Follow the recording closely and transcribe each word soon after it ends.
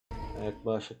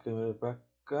Baixa a câmera pra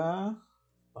cá,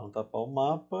 pra não tapar o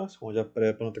mapa, esconde a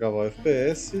pré pra não travar o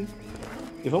FPS.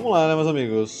 E vamos lá, né, meus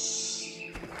amigos?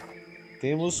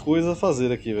 Temos coisas a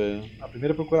fazer aqui, velho. A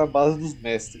primeira é procurar a base dos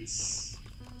mestres.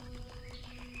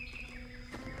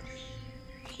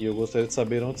 Que eu gostaria de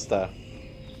saber onde está.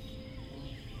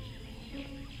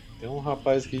 Tem um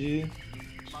rapaz aqui de...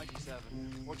 97.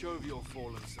 Watch over your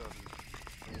fallen servant.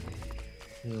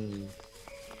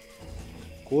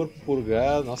 Corpo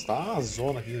purgado. Nossa, tá uma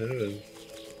zona aqui, né, velho?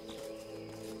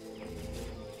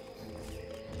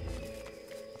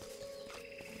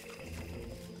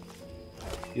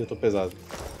 Ih, eu tô pesado.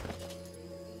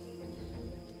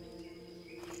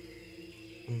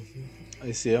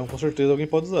 Esse elmo com certeza alguém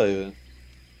pode usar aí, velho.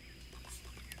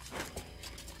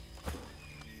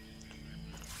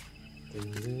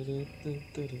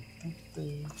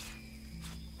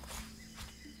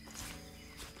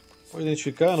 Pode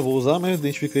identificar, não vou usar, mas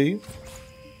identifica aí.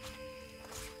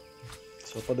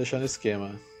 Só pra deixar no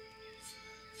esquema.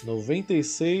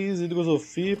 96,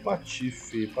 hidrosofia e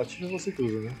patife. Patife é você que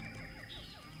usa, né?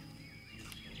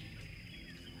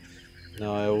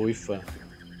 Não, é o IFAM.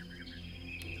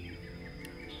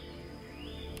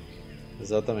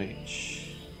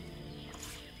 Exatamente.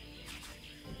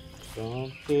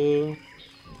 Pronto.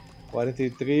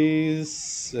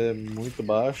 43 é muito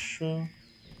baixo.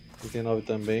 39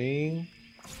 também.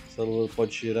 Essa luva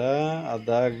pode tirar. A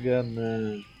daga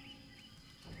não.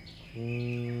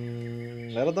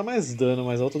 Ela dá mais dano,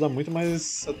 mas a outra dá muito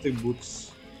mais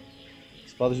atributos.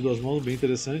 Espada de duas mãos, bem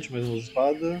interessante, mais uma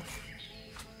espada.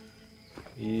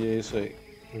 E é isso aí.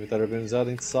 Inventário organizado,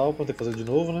 a gente salva pra ter que fazer de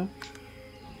novo, né?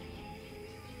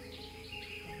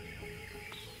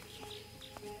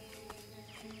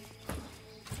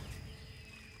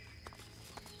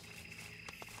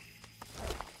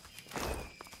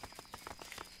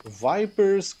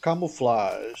 Viper's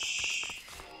Camouflage.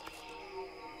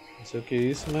 Não sei o que é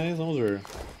isso, mas vamos ver.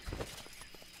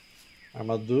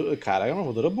 Armadura. Caraca, uma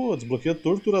armadura boa. Desbloqueia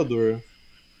Torturador.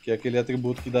 Que é aquele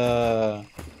atributo que dá.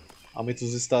 Aumenta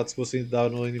os status que você dá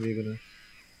no inimigo, né?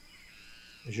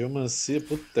 Geomancia,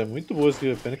 puta, é muito boa isso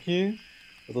aqui. Pena que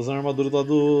eu tô usando a armadura lá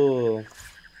do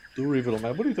Rivelon,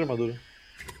 mas é bonita a armadura.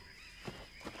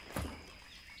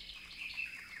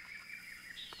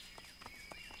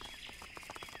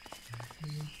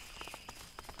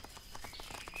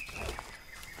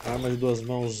 Arma de duas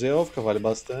mãos élfica, vale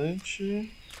bastante.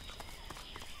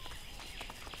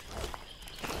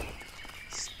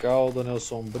 Escalda, anel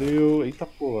sombrio. Eita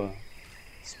porra.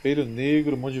 Espelho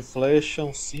negro, um monte de flecha,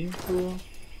 um 5.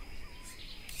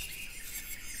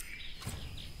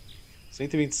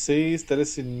 126,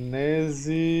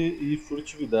 telecinese e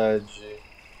furtividade.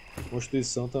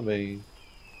 Constituição também.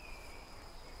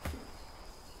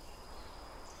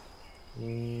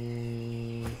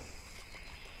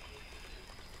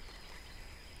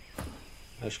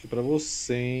 Acho que pra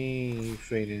você, hein,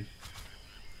 Fane.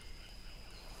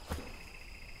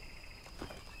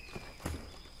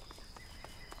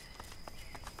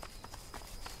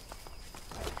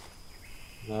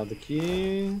 Nada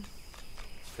aqui.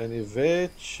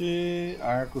 Canivete.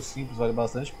 Arco simples vale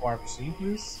bastante com arco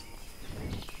simples.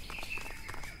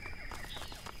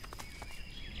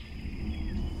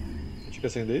 A gente quer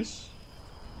acender isso?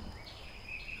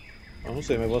 Eu não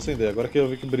sei, mas vou acender. Agora que eu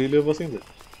vi que brilha, eu vou acender.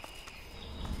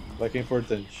 Vai que é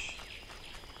importante.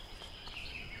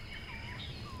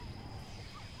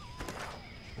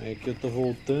 Aí aqui eu tô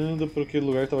voltando para aquele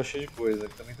lugar que tava cheio de coisa.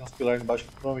 Aqui também tem uns pilares embaixo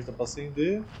que provavelmente dá pra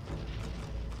acender.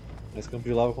 Mas campo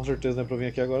de lava com certeza não é pra vir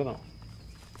aqui agora não.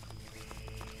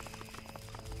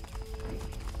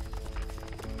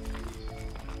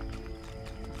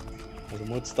 Mas um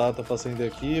monte de estátua pra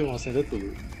acender aqui, vamos acender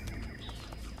tudo.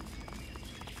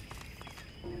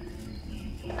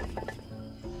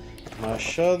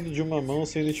 Machado de uma mão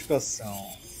sem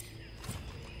identificação.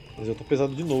 Mas eu tô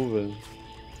pesado de novo, velho.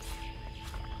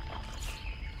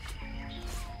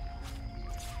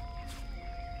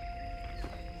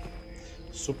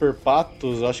 Super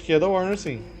Patos, acho que é da Warner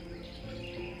sim.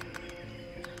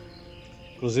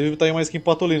 Inclusive tá aí uma skin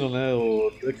patolino, né? O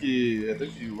Duck. É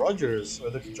Duck Rogers ou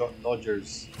é Duck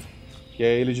Dodgers? Que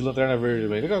é ele de Lanterna Verde,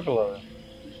 bem legal aquela lá.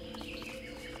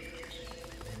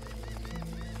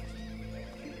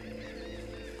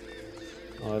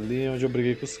 Ali é onde eu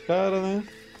briguei com os caras, né?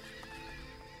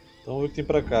 Então vamos ver o que tem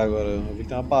pra cá agora. Eu vi que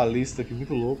tem uma balista aqui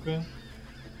muito louca.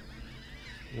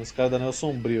 E uns caras da anel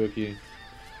sombrio aqui.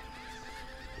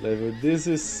 Level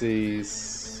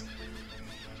 16.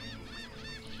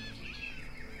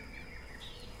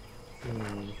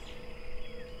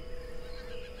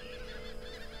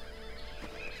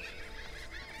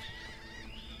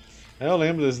 É, eu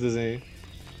lembro desse desenho aí.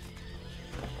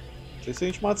 Não sei se a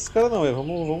gente mata esse cara não,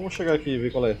 vamos chegar aqui e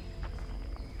ver qual é.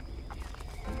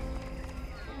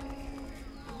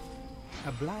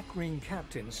 A black ring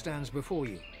captain stands before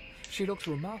you. She looks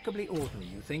remarkably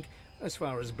ordinary, you think, as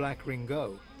far as black ring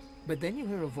go. But then you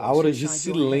hear a voice Aura de inside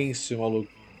your head. silêncio,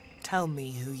 maluco. Tell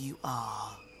me who you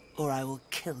are, or I will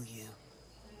kill you.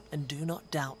 And do not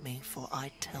doubt me, for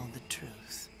I tell the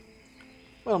truth.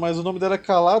 Mano, mas o nome dela é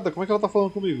Calada, como é que ela tá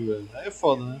falando comigo, velho? Aí é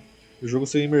foda, né? O jogo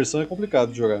sem imersão é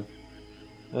complicado de jogar.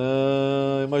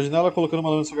 Imaginar ela colocando uma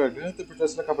lâmina na sua garganta e por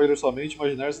trás da cavaleira somente,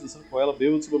 imaginar-se dançando com ela,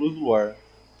 bêbado sob a luz do luar.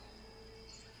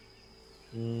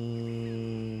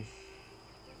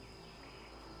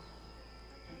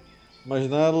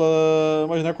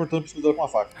 Imaginar cortando o pescoço dela com uma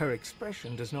faca. Her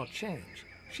expression does not change.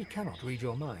 She cannot read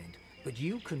your mind, but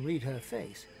you can read her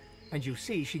face, and you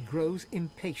see she grows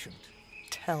impatient.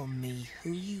 Tell me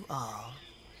who you are,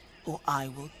 or I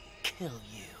will kill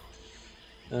you.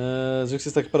 Dizer que você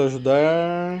está aqui para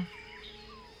ajudar.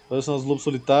 Quais são os lobos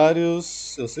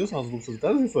solitários? Eu sei os são os lobos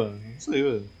solitários, Ifan? Não sei,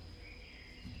 velho.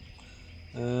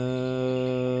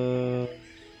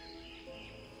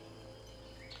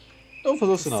 Eu vou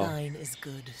fazer o The sinal. sign is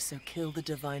good, so kill the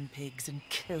divine pigs and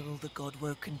kill the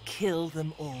godwoken, kill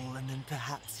them all, and then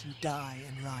perhaps you die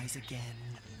and rise again.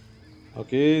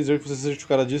 Ok, dizer que você se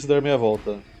certificará disso e dar meia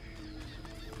volta.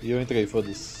 E eu entrei,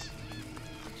 foda-se.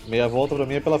 Meia volta pra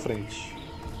mim é pela frente.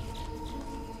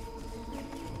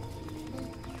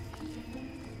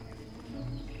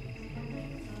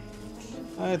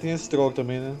 Ah, tem esse troll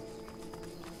também, né?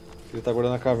 Ele tá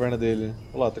guardando a caverna dele.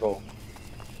 Olá, troll.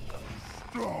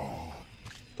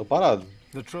 Tô parado.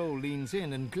 The troll leans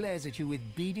in and glares at you with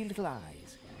beady little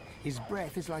eyes. His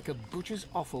breath is like a butcher's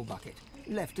offal bucket,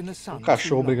 left in the sun. Um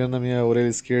cachorro brigando na minha orelha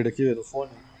esquerda aqui, no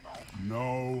fone.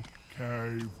 No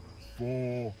cave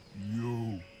for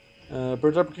you.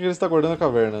 Perguntar por que ele está guardando a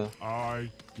caverna. I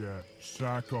get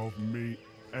sack of meat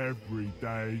every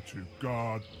day to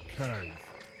guard cave.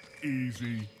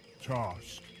 Easy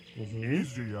task.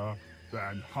 Easier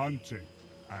than hunting.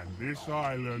 And this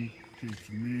island keeps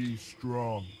me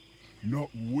strong. Not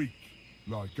weak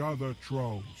like other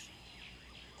trolls.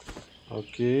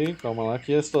 Ok, calma lá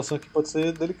que a situação aqui pode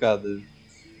ser delicada.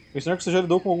 Mencionar que você já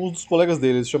lidou com alguns dos colegas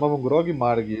dele, eles se chamavam Grog e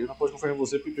Marg. Ele não pode confiar em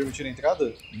você por permitir a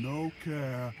entrada? No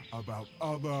care about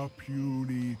other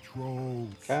puny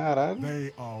trolls. Caralho.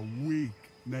 They are weak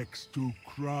next to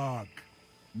Krug.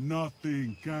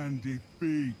 Nothing can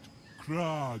defeat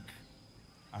Krug.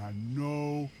 And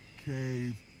no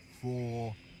cave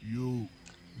for you.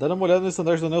 Dá uma olhada no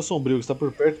estandarte do Anel Sombrio, que está por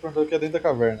perto e perguntar o que é dentro da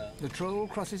caverna. The troll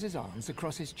crosses his arms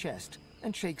across his chest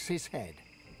and shakes his head.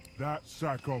 That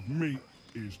sack of meat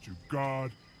is to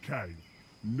guard cave,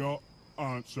 not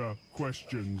answer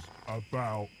questions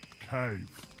about cave.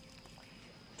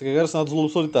 Entregar o sinal dos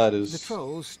lobos solitários. The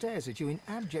troll stares at you in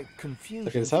abject confusion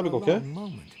Será que ele sabe for qual que é? a long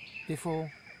moment before...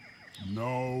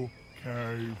 No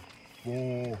cave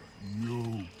for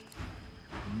you.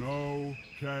 No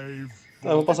cave Tá,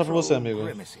 eu vou passar The por você, troll amigo.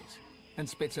 grimaces and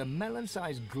spits a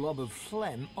melon-sized glob of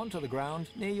phlegm onto the ground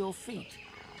near your feet.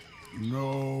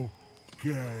 No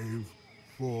cave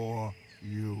for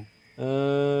you.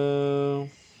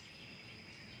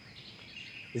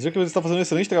 Dizer que ele está fazendo um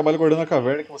excelente trabalho guardando a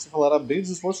caverna e que você falará bem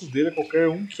dos esforços dele a qualquer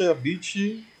um que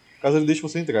habite, caso ele deixe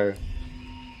você entrar.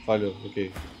 Falhou,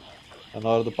 ok. Tá na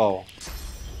hora do pau.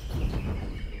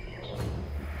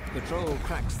 The troll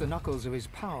cracks the knuckles of his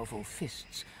powerful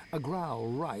fists, a growl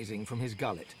rising from his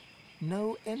gullet.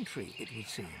 No entry, it would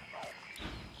seem.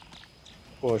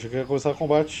 Pô, achei que ia começar o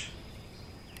combate.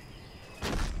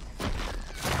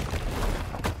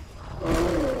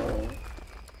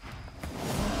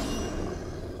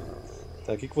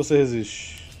 Tá, o que você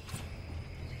resiste?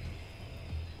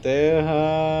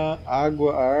 Terra,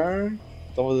 água, ar,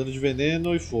 toma dano de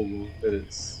veneno e fogo.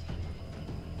 Beleza.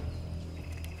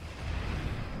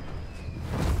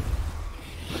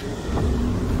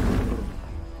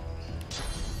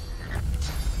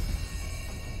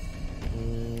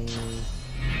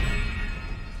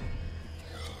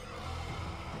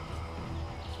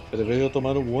 Ele veio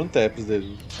tomando one taps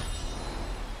dele.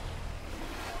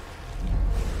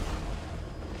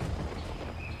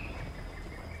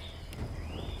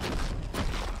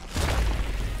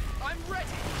 I'm ready.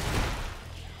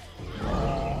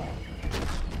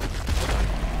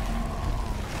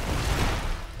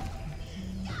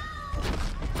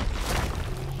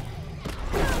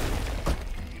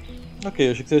 Ok,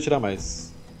 eu achei que você ia tirar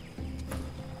mais.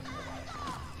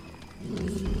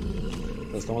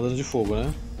 Elas estão mandando de fogo,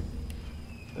 né?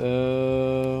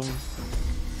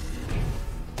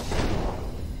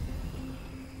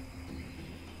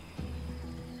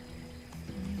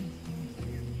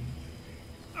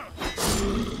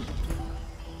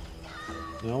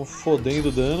 Não é um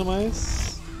fodendo dano,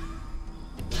 mas...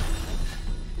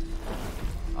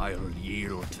 I'll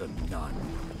yield to none.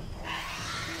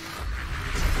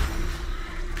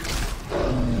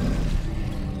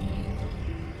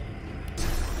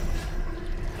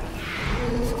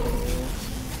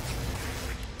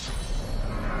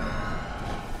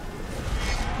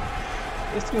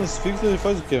 Esse transfixo ele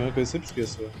faz o quê? Eu sempre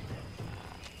esqueço.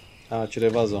 Ah, tirei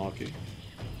a evasão aqui.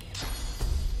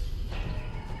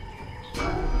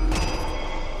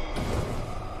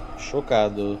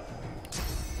 Chocado.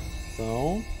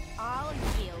 Então...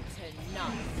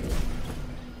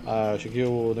 Ah, achei que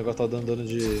o negócio tava dando dano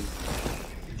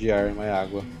de ar, mas é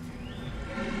água.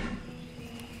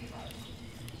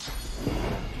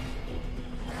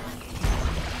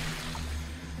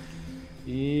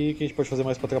 E o que a gente pode fazer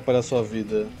mais pra atrapalhar a sua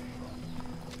vida?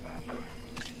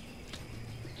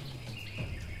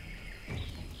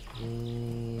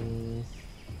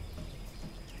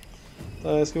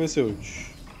 Tá, esse que vai ser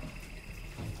útil.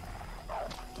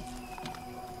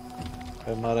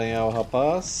 Vai emaranhar o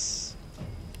rapaz.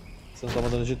 Você não tá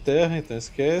mandando de terra, então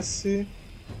esquece.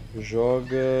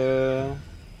 Joga...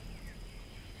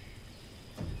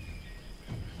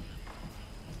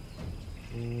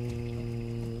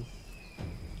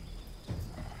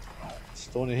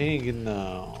 Stone Ring?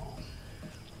 Não.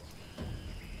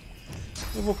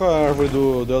 Eu vou com a árvore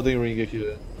do Elden Ring aqui,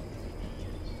 velho.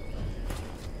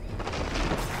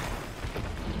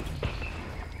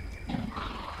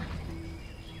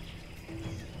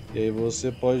 E aí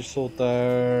você pode soltar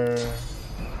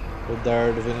o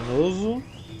dardo venenoso.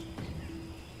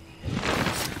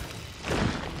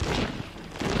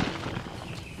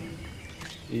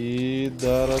 E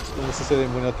dar a... não sei se ele é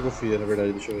imune à atrofia, na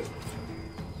verdade, deixa eu ver.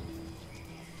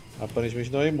 Aparentemente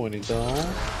não é imune, então...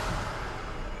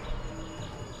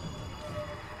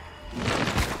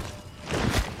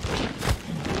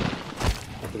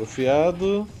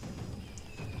 Atrofiado.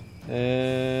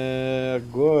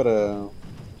 Agora...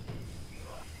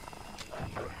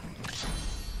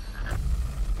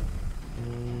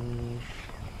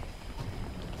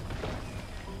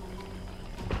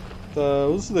 Tá,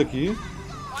 usa isso daqui.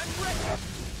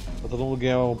 Pra todo mundo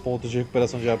ganhar um ponto de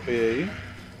recuperação de AP aí.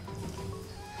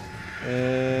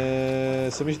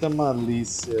 Semente da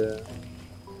malícia.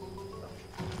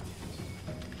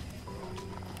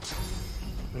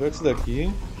 Joga isso daqui.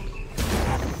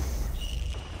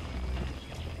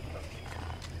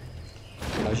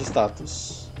 Mais de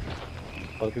status.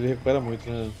 Fala que ele recupera muito,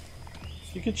 né?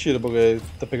 O que tira, bagulho?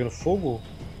 Tá pegando fogo?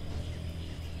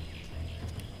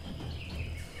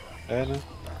 É, né?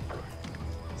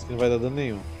 Isso aqui não vai dar dano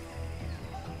nenhum.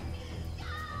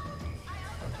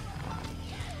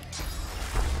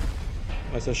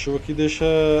 Mas essa chuva aqui deixa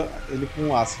ele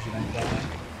com ácido, né? Então, né?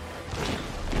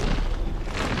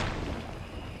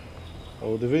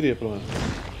 Ou deveria, pelo menos.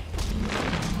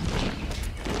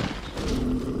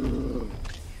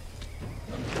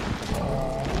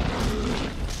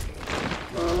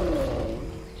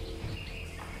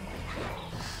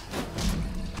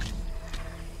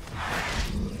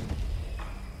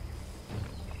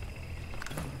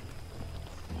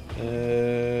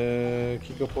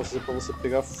 O que eu posso fazer pra você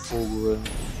pegar fogo, velho?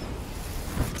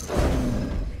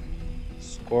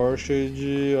 Scorched,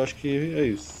 eu acho que é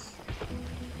isso.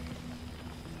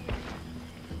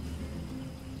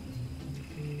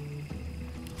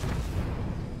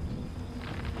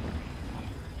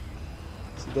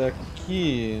 Esse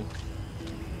daqui...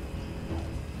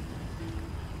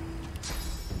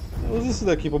 Usa esse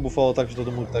daqui pra bufar o ataque de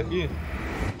todo mundo que tá aqui.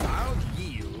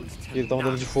 Ele tá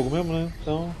mandando de fogo mesmo, né?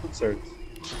 Então, tudo certo.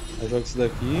 Aí joga isso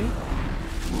daqui.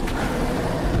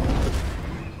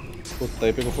 Puta,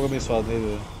 aí pegou fogo abençoado nele,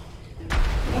 velho.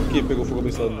 Aqui pegou fogo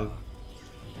abençoado nele.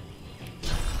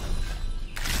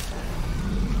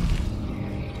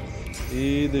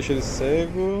 E deixa ele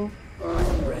cego.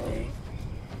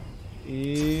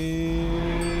 E...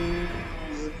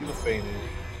 aqui no Fender.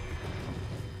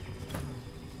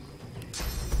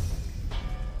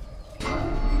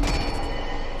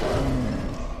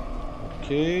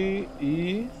 Ok,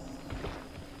 e...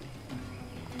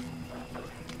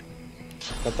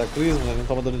 Cataclismo, né? Não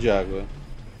toma dano de água.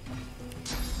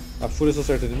 A fúria só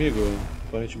acerta o inimigo?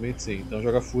 Aparentemente sim. Então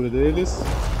joga a fúria deles.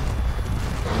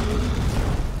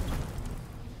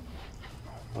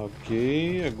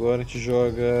 Ok, agora a gente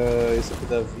joga esse aqui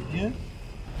da vinha.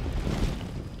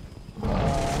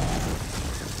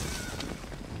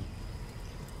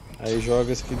 Aí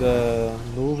joga esse aqui da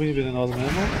nuvem venenosa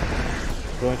mesmo.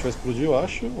 Provavelmente vai explodir, eu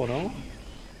acho, ou não?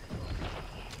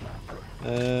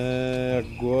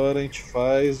 Agora a gente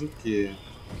faz o quê?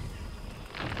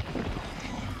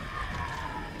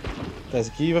 Tá, esse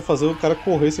aqui vai fazer o cara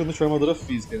correr se ele não tiver armadura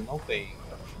física, ele não tem.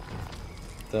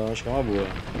 Então acho que é uma boa.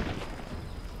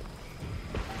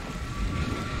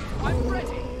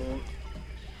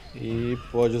 E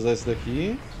pode usar esse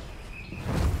daqui.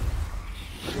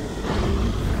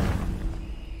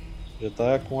 Já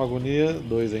tá com agonia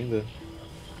 2 ainda.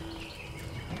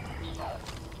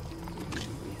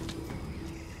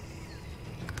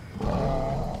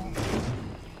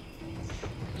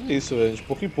 É isso, velho. De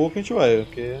pouco em pouco a gente vai,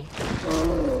 porque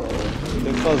não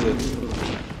tem o que fazer.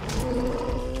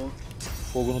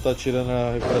 O fogo não tá tirando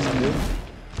a recuperação dele.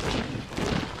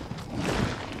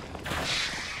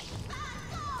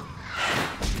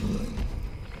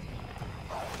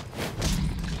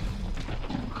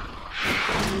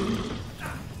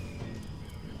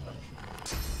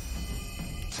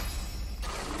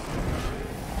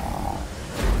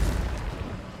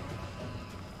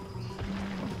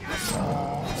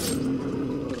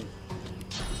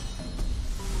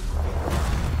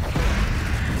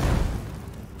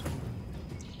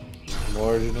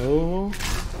 De novo.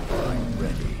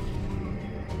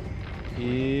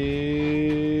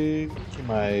 E que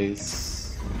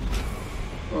mais?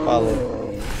 Fala.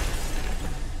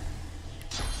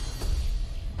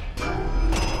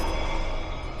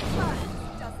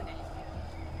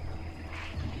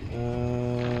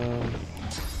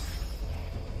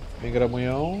 Bem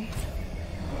gramunhão.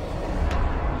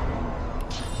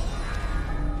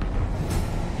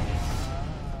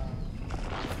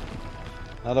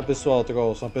 Nada pessoal,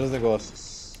 Troll, são apenas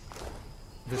negócios.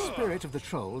 The spirit of the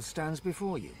troll stands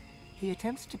before you. He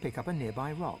attempts to pick up a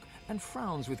nearby rock and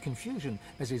frowns with confusion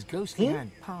as his ghostly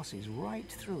hand passes right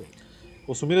through it.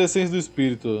 Consumir a essência do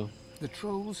espírito. The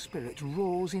troll's spirit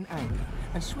roars in anger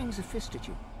and swings a fist at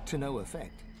you, to no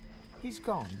effect. He's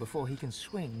gone before he can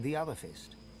swing the other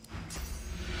fist.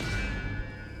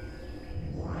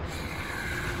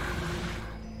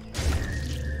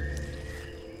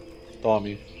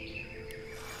 Tome.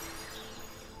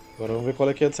 Agora vamos ver qual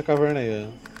é que é dessa caverna aí.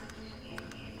 Né?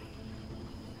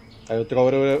 Aí o Troll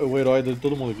é o herói de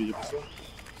todo mundo aqui, já pensou?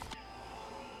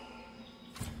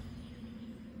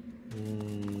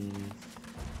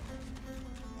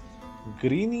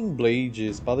 Greening Blade,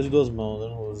 espada de 2 mãos. Eu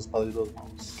não uso espada de 2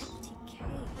 mãos.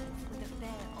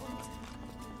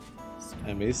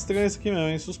 É meio estranho isso aqui mesmo,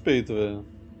 hein? Suspeito, velho.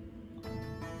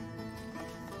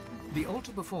 The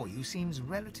altar before you seems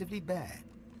relatively bare.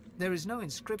 There is no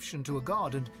inscription to a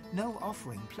god and no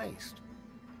offering placed.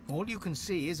 All you can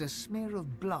see is a smear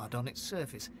of blood on its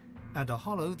surface and a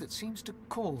hollow that seems to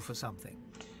call for something.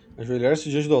 Ajoelhar-se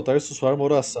diante do altar e sussurrar uma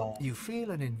oração. You feel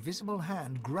an invisible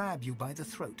hand grab you by the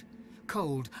throat.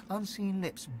 Cold, unseen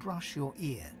lips brush your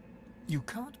ear. You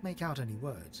can't make out any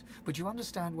words, but you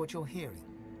understand what you're hearing.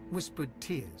 Whispered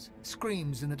tears,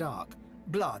 screams in the dark,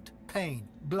 blood, pain,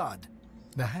 blood.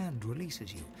 The hand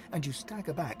releases you, and you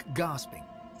stagger back, gasping.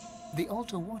 The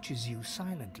altar watches you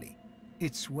silently.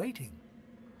 It's waiting.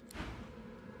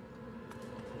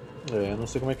 É, não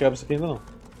sei como é que abre isso aqui ainda não.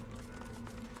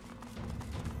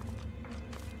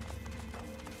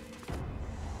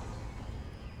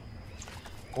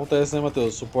 Acontece, né,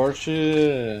 Matheus? Suporte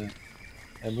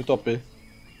é muito OP.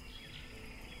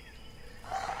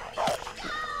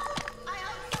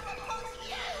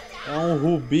 É um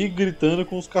Rubi gritando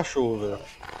com os cachorros, velho.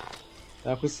 É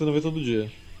uma coisa que você não vê todo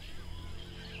dia.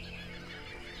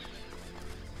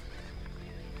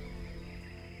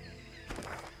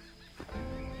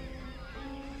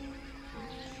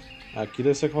 Aqui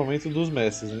deve ser o equipamento dos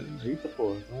mestres, né? Eita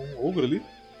porra, tem um ogro ali.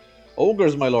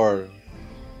 Ogres, my lord!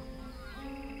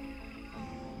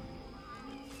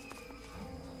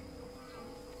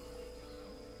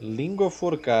 Língua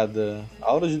forcada.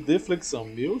 Aura de deflexão.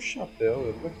 Meu chapéu,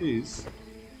 velho. Como é que é isso?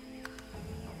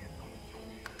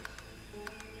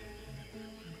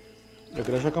 Eu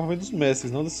queria achar o acampamento dos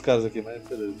mestres, não desses caras aqui, mas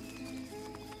beleza.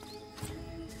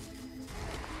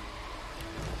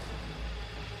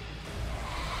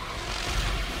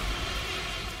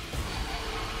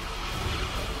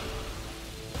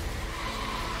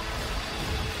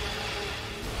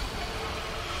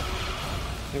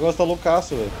 O negócio tá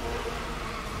loucaço, velho.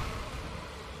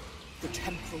 The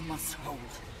temple must hold.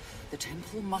 The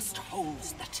temple must hold.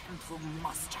 The temple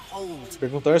must hold.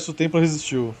 Perguntar se o templo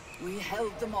resistiu. We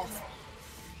held them off.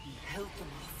 We held them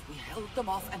off. We held them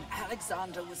off, and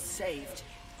Alexander was saved.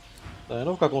 Tá, eu não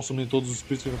vou ficar consumindo todos os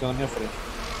espíritos que ficam na minha frente.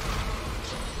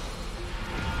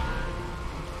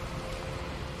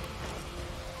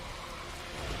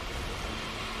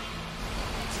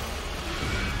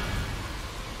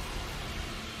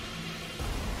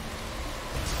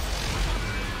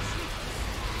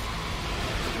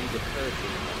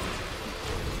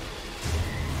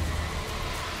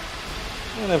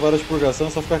 É, né? Vara de purgação, é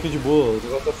só ficar aqui de boa. O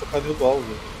negócio tá focado em atual,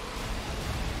 velho.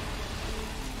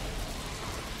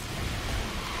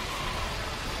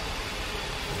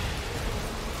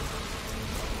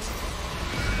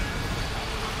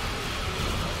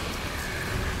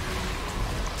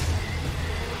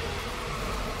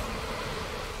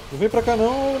 Não vem pra cá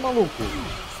não, maluco.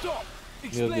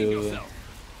 Meu Deus, velho.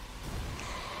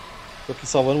 Tô aqui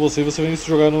salvando você e você vem se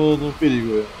jogar no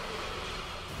perigo, velho.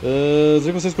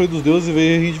 Dizer que você é escolhido dos deuses e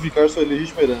veio reivindicar sua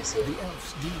legítima herança.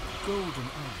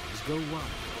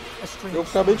 Eu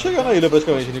acabei de chegar na ilha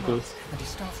praticamente, Nicholas. The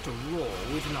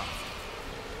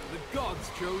gods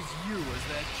chose you as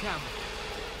their champion.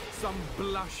 Some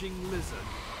blushing lizard.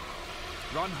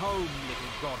 Run home,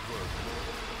 little godwork.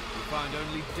 You find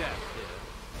only death here.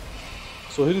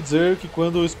 Sorri de dizer que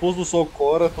quando o esposo do sol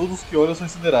cora, todos os que olham são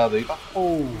incinerados. Eita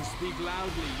porra! You speak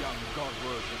loudly, young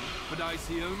godworker, but I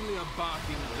see only a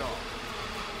barking dog.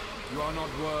 You are not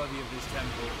worthy of this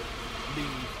temple.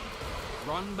 Leave.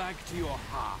 Run back to your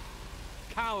hearth.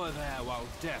 Cower there while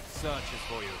death searches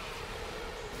for you.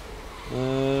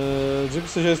 Dizer que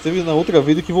você já esteve na outra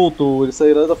vida e que voltou. Ele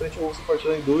sairá da frente e vão se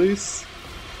partilhar em dois.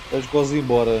 Tá de costas e ir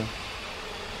embora.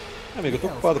 Amigo, eu tô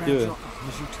ocupado aqui, velho.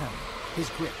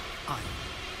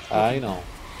 Ai não.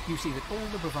 You see that all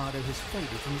the bravado has faded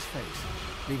from his face,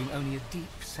 leaving only a deep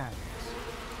sadness.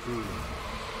 Truly,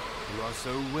 you are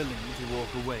so willing to walk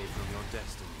away from your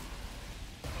destiny.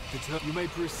 You may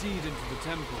proceed into the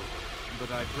temple,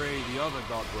 but I pray the other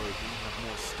godwoken have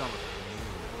more stomach than you.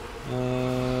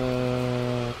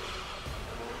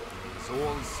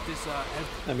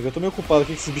 Amigo, eu tô meio ocupado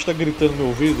aqui que esse bicho tá gritando no meu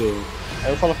ouvido.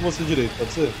 Aí eu falo com você direito,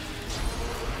 pode ser?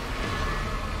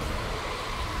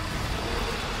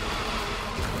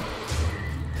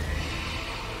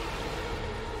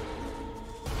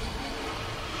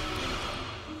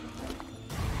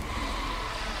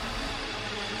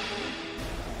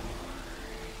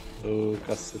 Ô,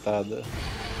 cacetada.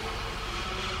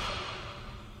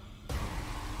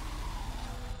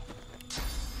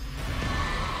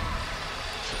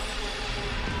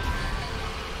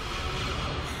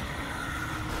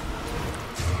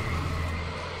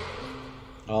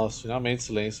 Nossa, finalmente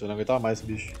silêncio, eu não aguentava mais esse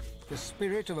bicho. The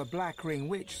spirit of a black ring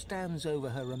witch stands over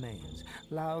her remains,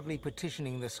 loudly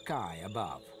petitioning the sky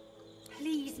above.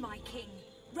 Please, my king,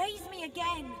 raise me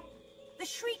again. The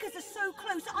shriekers are so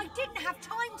close, I didn't have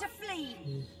time to flee.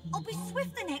 I'll be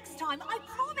swift the next time, I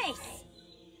promise.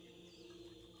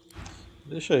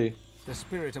 Deixa aí. The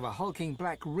spirit of a hulking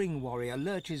black ring warrior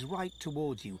lurches right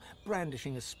towards you,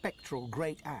 brandishing a spectral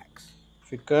great axe.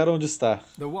 Ficar onde está.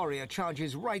 The warrior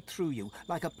charges right through you,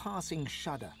 like a passing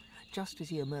shudder. Just as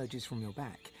he emerges from your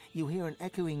back, you hear an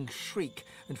echoing shriek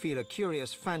and feel a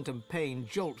curious phantom pain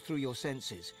jolt through your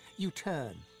senses. You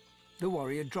turn. The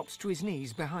warrior drops to his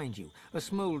knees behind you, a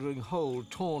smouldering hole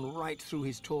torn right through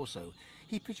his torso.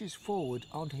 He pitches forward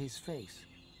onto his face.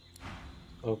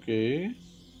 Ok.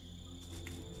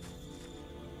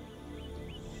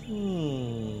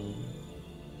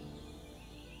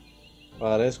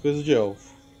 Parece coisa de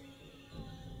elfo.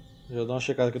 Já dou uma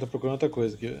checada aqui, eu tô procurando outra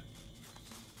coisa aqui.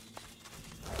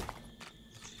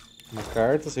 Uma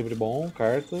carta, sempre bom.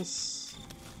 Cartas.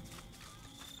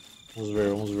 Vamos ver,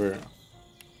 vamos ver.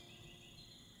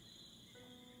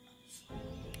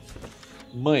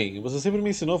 Mãe, você sempre me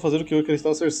ensinou a fazer o que eu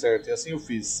acreditava ser certo, e assim eu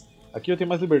fiz. Aqui eu tenho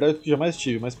mais liberdade do que jamais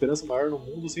tive, uma esperança maior no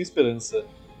mundo sem esperança.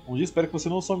 Um dia espero que você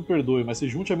não só me perdoe, mas se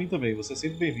junte a mim também. Você é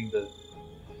sempre bem-vinda.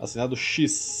 Assinado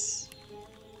X.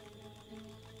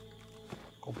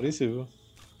 Compreensível.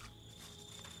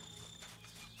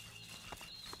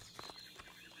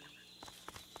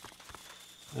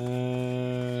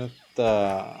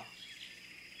 Tá.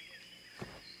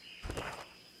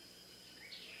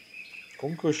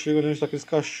 Como que eu chego ali onde tá aqueles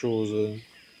cachorros, velho?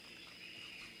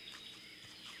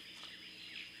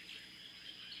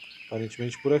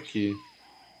 Aparentemente por aqui.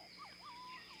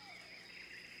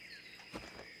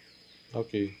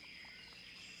 Ok.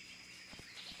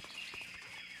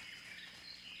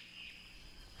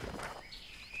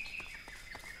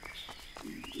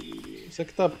 Será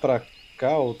que tá pra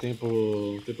cá o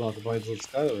tempo na temporada dos outros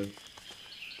caras, velho?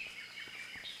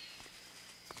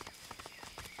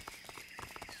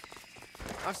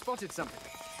 I've spotted something.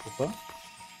 Opa.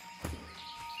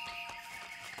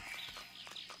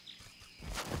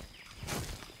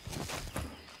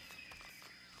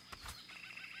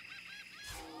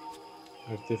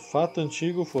 Artefato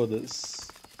antigo, foda-se.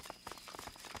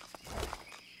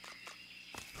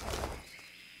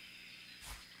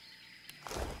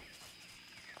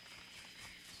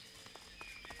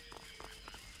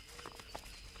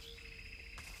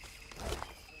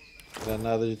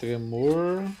 Granada de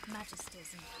tremor.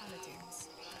 Majesties and paladins,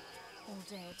 all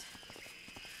dead.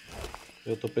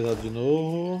 Eu tô pesado de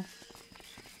novo.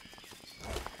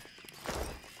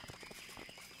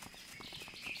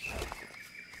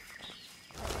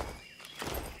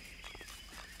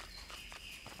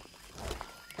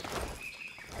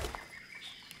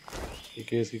 O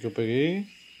que é esse aqui que eu peguei?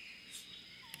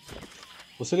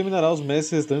 Você eliminará os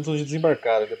mestres restantes onde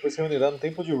desembarcarem. Depois se reunirá no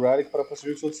Templo de Rarick para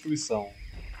prosseguir sua destruição.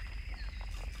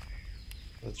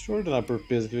 Deixa eu ordenar por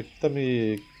peso aqui. O que tá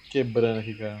me quebrando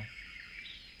aqui, cara?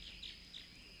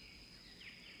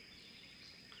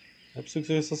 É possível que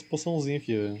seja essas poçãozinhas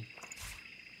aqui, velho.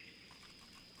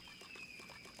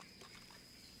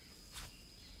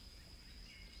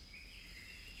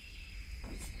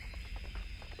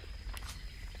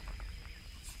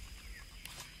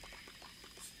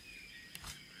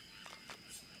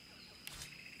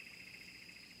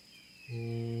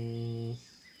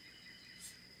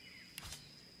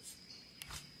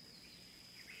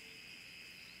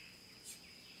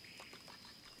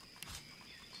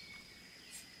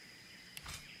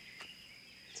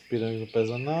 Esse pirâmide não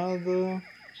pesa nada.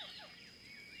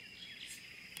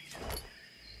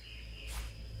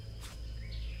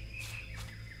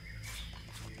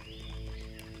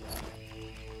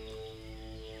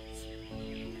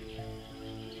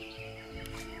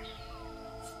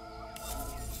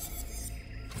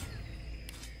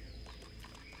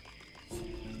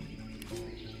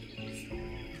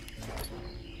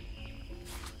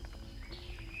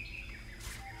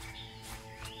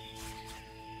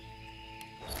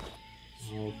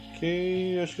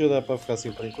 Ok, acho que já dá pra ficar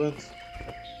assim por enquanto.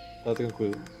 Tá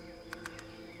tranquilo.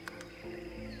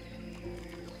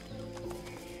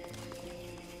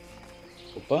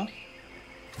 Opa!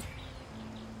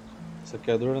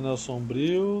 Saqueador, anel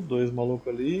sombrio, 2 malucos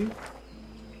ali.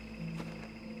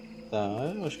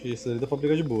 Tá, eu acho que isso ali dá pra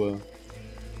brigar de boa.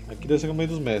 Aqui deve ser o meio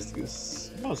dos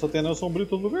mestres. Mano, só tem anel sombrio em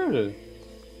todo lugar, velho.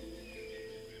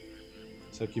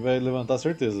 Isso aqui vai levantar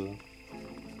certeza.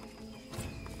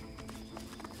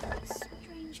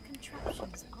 Strange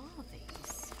contraptions are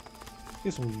these?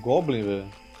 Isso, um goblin,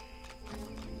 velho.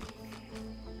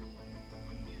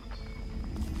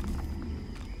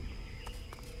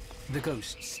 The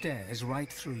ghost stares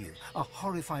right through you, a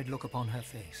horrified look upon her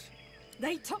face.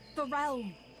 They took the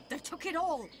realm. They took it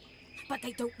all. But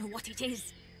they don't know what it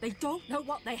is. They don't know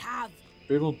what they have.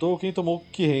 Perguntou quem tomou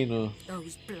que reino.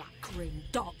 Those black ring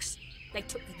dogs. They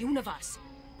took the universe,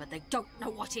 but they don't know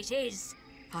what it is.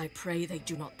 I pray they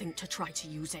do not think to try to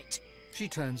use it. She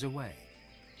turns away.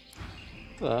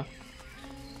 Tá.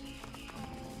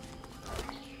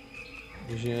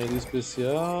 Engenharia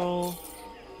especial.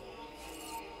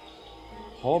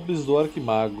 Hobbies do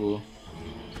Arquimago.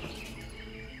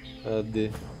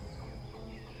 Cadê?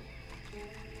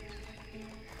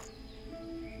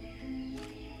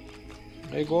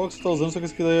 É igual que você tá usando, só que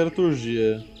esse aqui daí era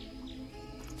turgia.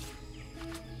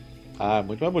 Ah,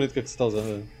 muito mais bonito que a que você tá usando,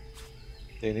 velho.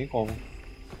 Tem nem como.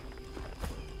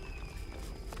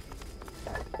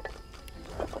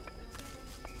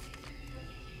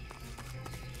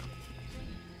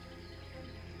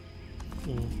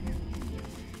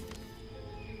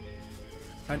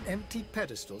 An empty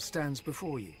pedestal stands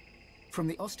before you. From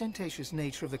the ostentatious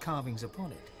nature of the carvings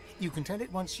upon it, you can tell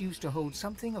it once used to hold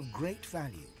something of great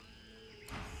value.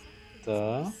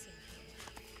 Tá.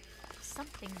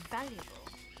 Something valuable.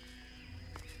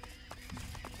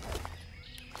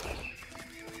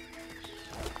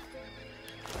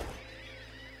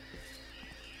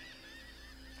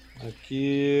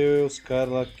 Aqui os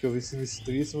caras lá que eu vi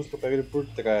sinistríssimos que eu pego ele por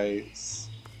trás.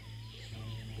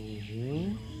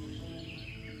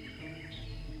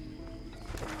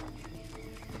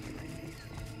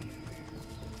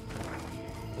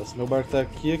 Esse meu barco tá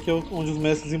aqui, aqui é onde os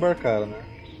mestres desembarcaram, né?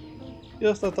 E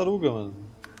as tartarugas, mano?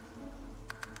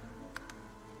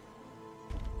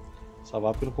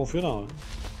 Salvar porque eu não confio não.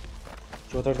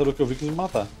 Tinha uma tartaruga que eu vi que quis me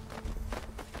matar.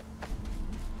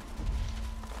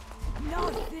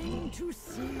 Nothing to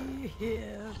see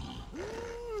here.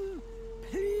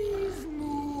 Please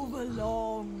move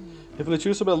along.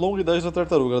 Refletir sobre a longa idade da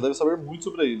tartaruga, ela deve saber muito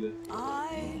sobre a ilha.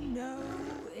 I know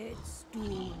its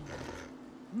doom.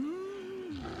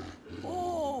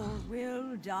 All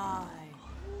will die,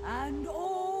 and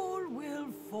all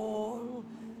will fall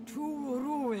to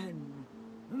ruin.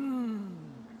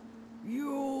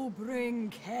 You bring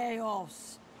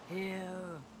chaos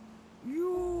here.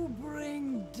 You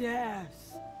bring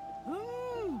death.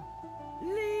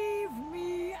 Leave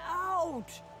me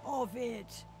out of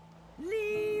it.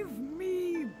 Leave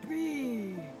me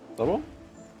be. Tá bom?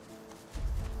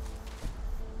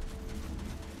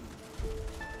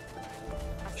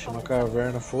 Tinha uma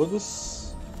caverna,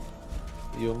 foda-se.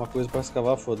 E uma coisa pra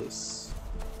escavar, foda-se.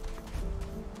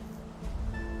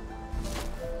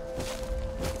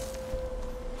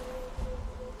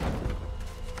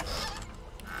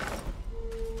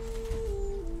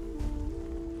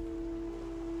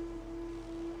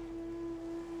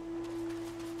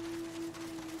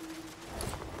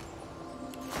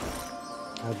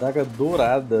 Adaga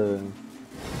dourada.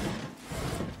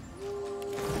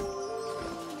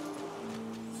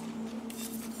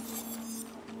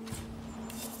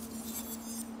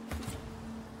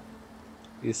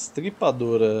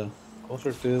 Estripadora. Com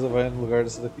certeza vai no lugar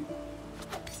dessa daqui.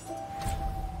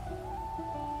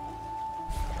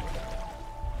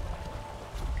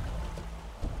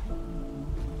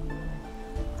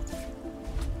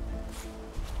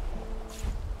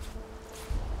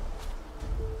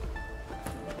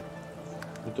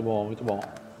 Muito bom, muito bom.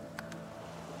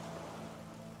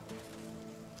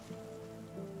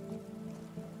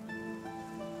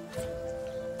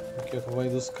 Aqui é o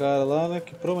tamanho dos caras lá, né?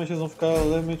 Que provavelmente eles vão ficar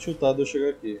levemente chutados eu chegar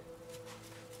aqui.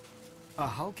 A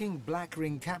hulking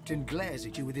black-ringed captain glares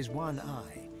at you with his one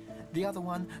eye. The other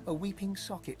one, a weeping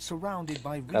socket surrounded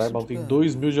by Caralho, recent tem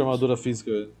burns. 2000 de armadura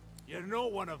física, velho. You're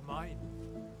not one of mine.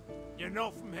 You're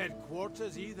not from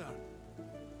headquarters either.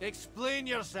 Explain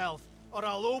yourself, or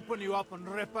I'll open you up and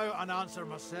rip out an answer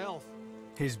myself.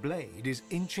 His blade is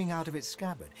inching out of its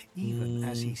scabbard, even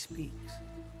as he speaks.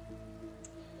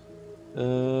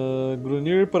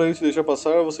 Grunir para ele te deixar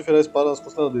passar, você ferá a espada nas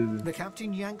costas dele. The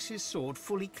captain yanks his sword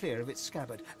fully clear of its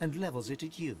scabbard and levels it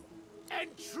at you.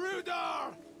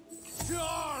 Intruder! To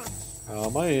arms!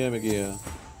 Calma aí, amiguinha.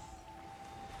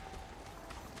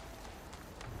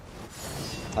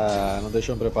 Ah, não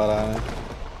deixou eu me preparar, né?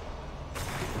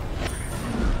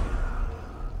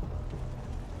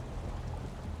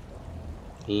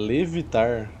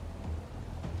 Levitar.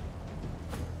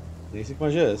 Nem sei que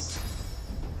magia é essa.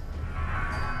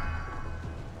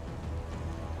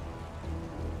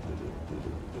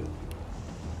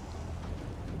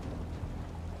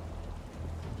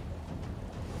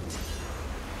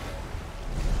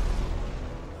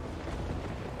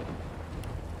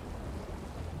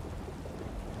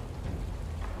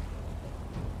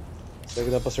 Será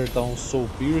que dá pra acertar um Soul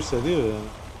Pierce ali?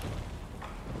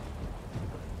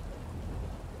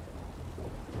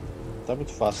 Tá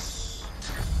muito fácil.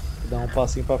 Vou dar um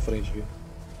passinho pra frente aqui.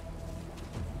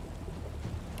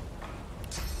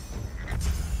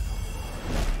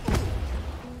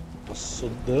 Nossa, o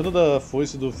dano da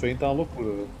foice do Fen tá uma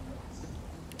loucura, velho.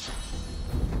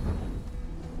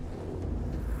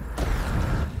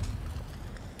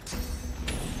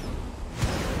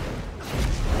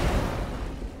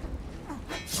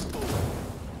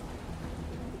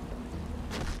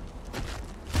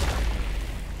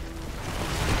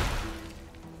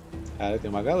 Cara,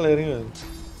 tem uma galera, hein, velho.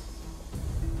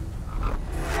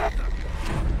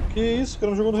 Que isso? O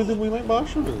cara jogou no redemoinho lá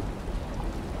embaixo, velho.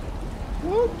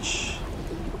 What?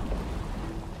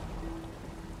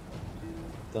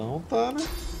 Então tá, né?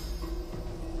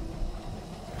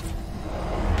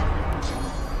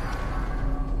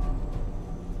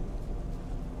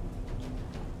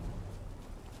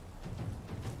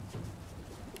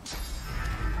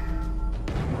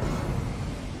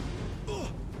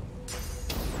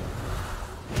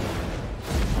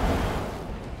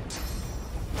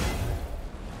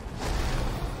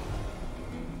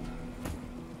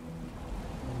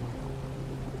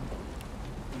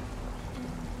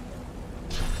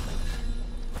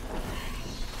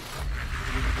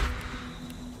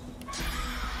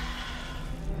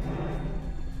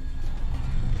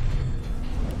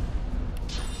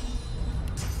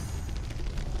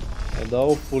 Dá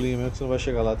o pulinho mesmo que você não vai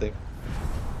chegar lá, tem.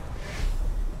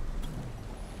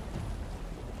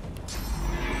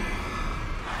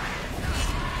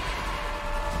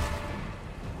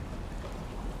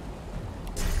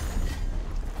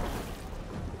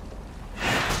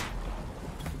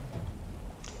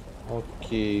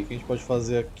 Ok, o que a gente pode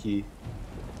fazer aqui?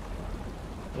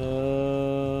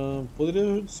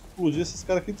 Poderia explodir esses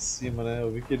caras aqui de cima, né?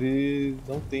 Eu vi que ele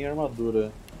não tem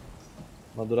armadura.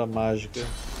 Armadura mágica.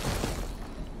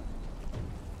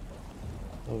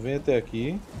 Então vem até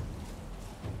aqui.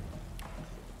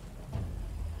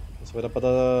 Só vai dar pra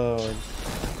dar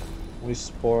um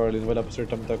spore ali, não vai dar pra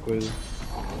acertar muita coisa.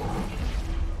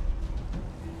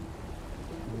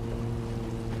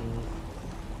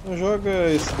 Então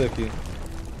joga esse daqui.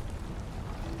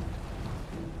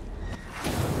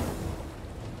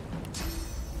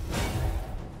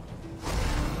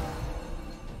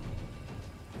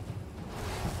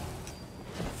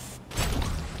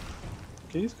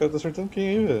 Que isso, cara? Tá acertando quem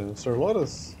aí, velho? Sr.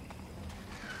 Loras?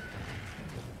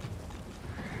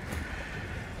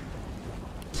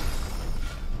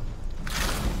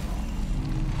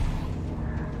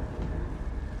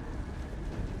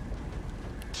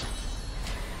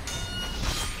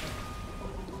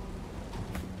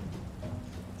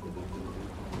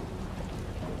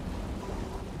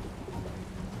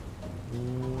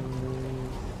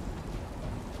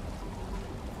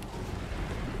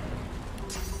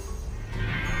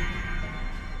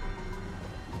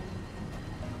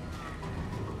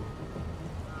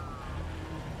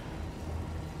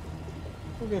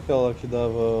 que é aquela que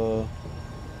dava o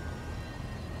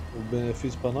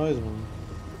benefício pra nós, mano?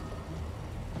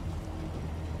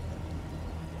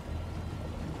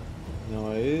 Não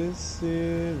é esse,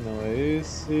 não é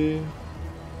esse,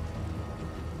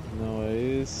 não é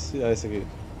esse. Ah, esse aqui.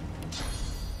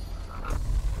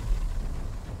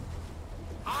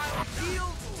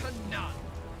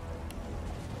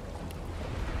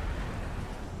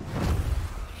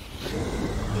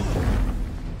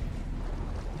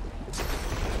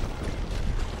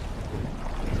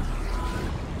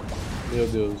 Meu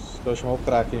Deus, eu quero chamar o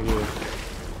Kraken aqui.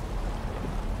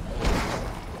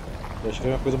 Eu acho que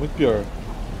é uma coisa muito pior.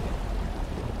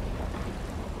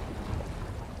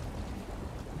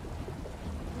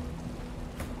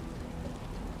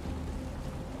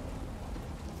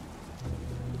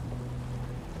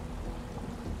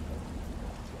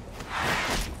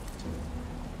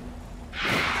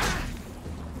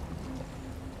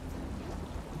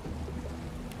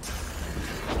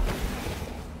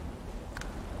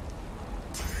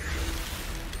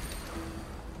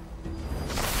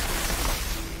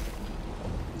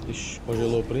 Ixi,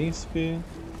 congelou o príncipe.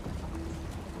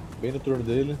 Bem no turno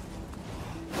dele.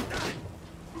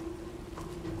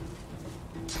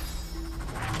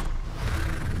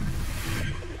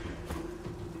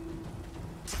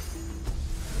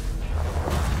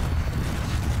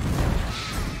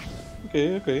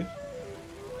 Ok, ok.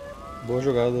 Boa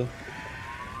jogada.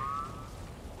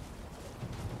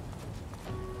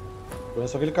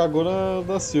 Só que ele cagou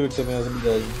da Silk também, as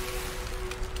habilidades.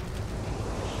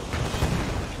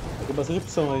 Tem bastante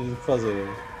opção aí de fazer,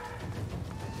 velho.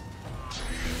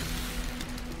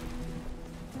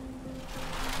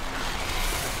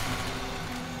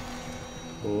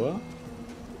 Boa.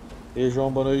 E aí, João,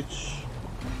 boa noite.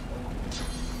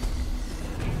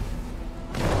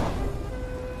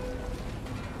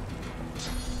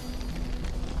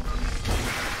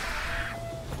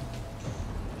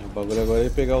 O bagulho agora é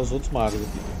pegar os outros magos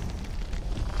aqui.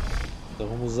 Então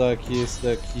vamos usar aqui esse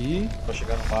daqui para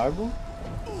chegar no mago.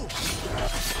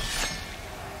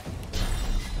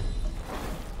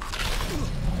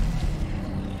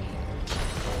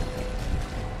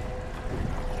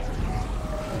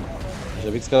 Já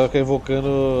vi que os caras ficam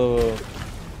invocando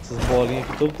essas bolinhas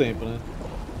aqui todo o tempo, né?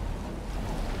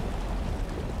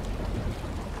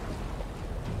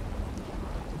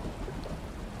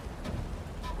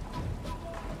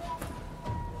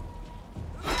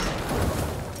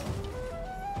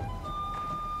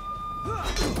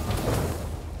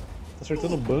 Tá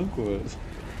acertando o banco, velho.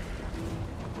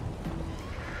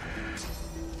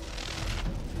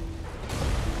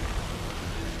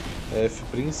 F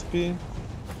príncipe.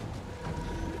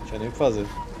 Não tinha nem o que fazer.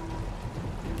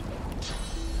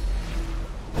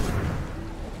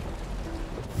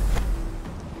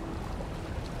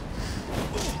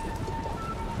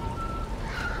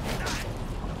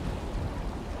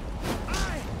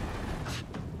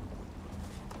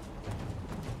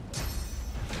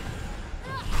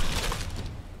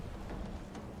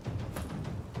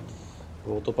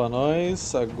 Voltou pra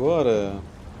nós, agora...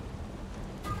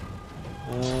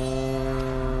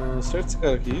 acerta esse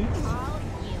cara aqui.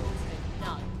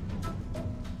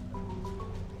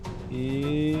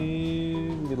 E...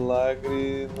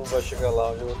 milagre não vai chegar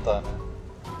lá onde eu vou estar, né?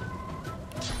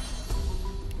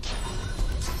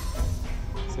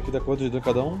 Esse aqui dá quanto de dano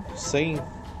cada um? 100?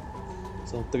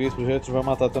 São 3 projetos, vai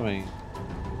matar também.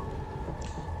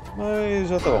 Mas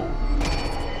já tá bom.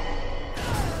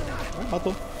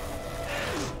 Matou.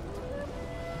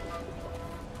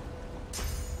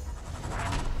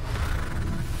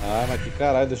 Ah, mas que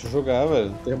caralho, deixa eu jogar,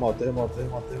 velho. Terremoto.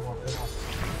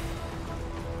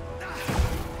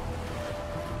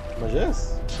 Mas é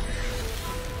esse?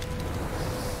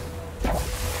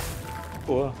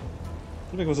 Pô.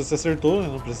 Tudo bem que você se acertou, né?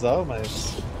 Não precisava,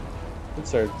 mas... tudo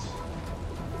certo.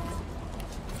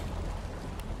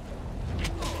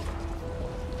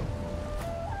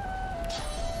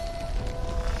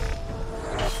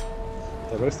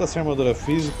 Agora que você tá sem armadura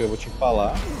física, eu vou te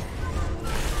empalar.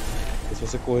 E se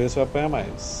você correr, você vai apanhar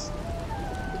mais.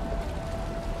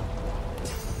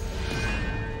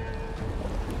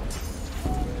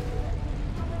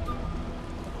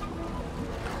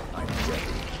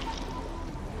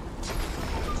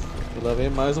 E lá vem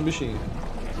mais um bichinho.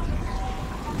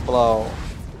 Plau.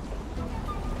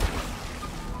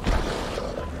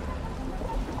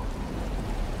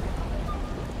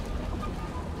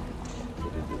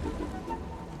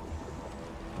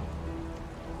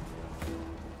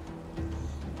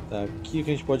 Tá, aqui o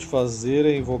que a gente pode fazer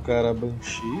é invocar a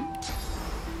Banshee.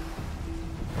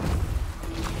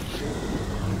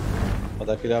 Pra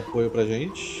dar aquele apoio pra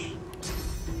gente.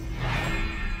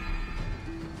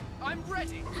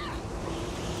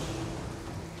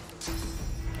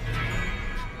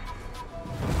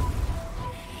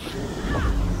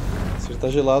 Se ele tá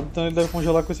gelado, então ele deve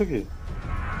congelar com esse aqui.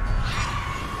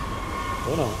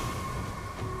 Ou não.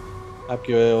 Ah,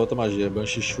 porque é outra magia, é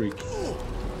Banshee Shriek.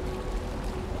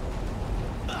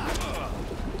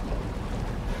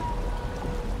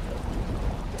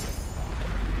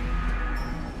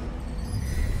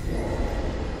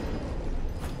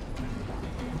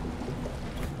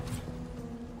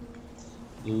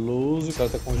 Luz, o cara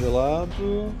tá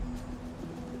congelado.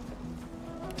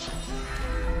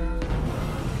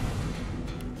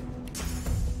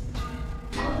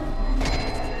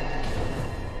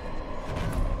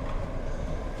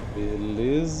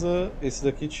 Beleza, esse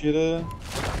daqui tira.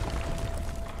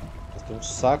 Tem um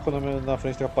saco na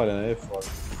frente atrapalhando, é foda.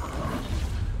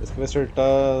 Esse aqui vai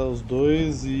acertar os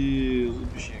dois e os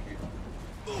bichinhos aqui.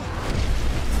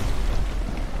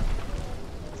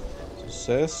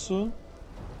 Sucesso.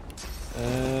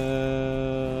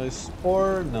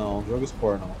 Spore, não, joga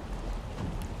Spore não.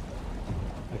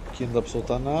 Aqui não dá pra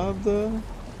soltar nada.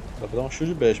 Dá pra dar um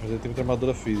shield bash, mas ele tem muita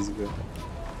armadura física.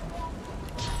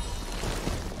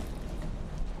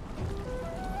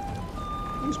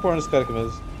 Vamos Spore nesse cara aqui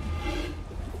mesmo.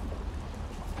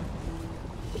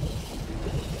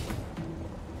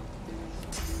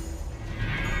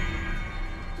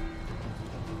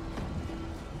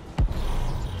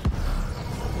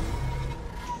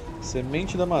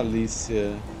 Semente da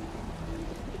malícia.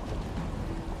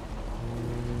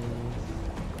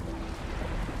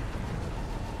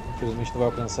 Infelizmente não vai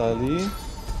alcançar ali.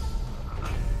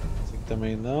 Esse aqui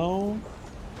também não.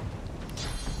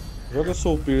 Joga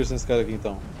Soul Pierce nesse cara aqui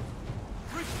então.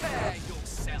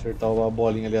 Acertar a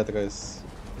bolinha ali atrás.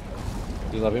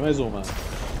 E lá vem mais uma.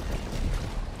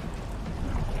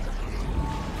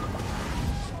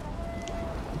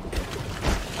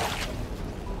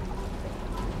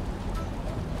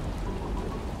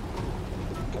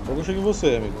 Eu chego em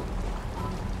você, amigo.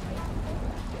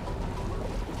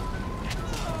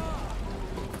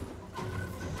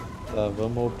 Tá,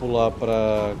 vamos pular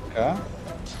pra cá.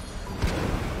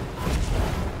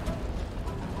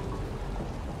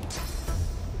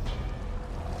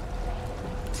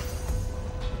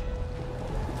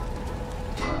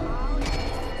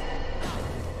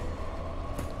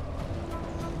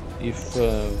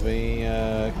 Ifa, vem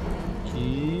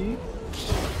aqui.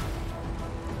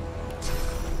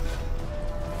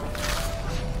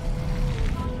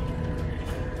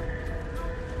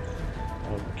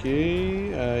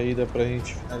 Ok, aí dá pra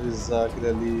gente finalizar aquele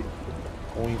ali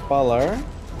com empalar.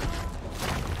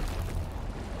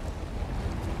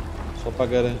 Só pra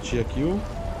garantir a kill.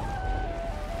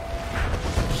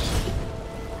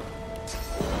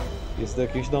 Esse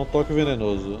daqui a gente dá um toque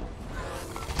venenoso.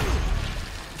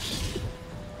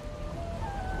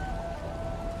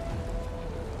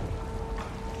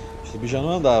 Esse bicho já não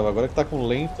andava, agora que tá com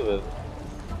lento, velho,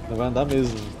 não vai andar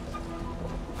mesmo.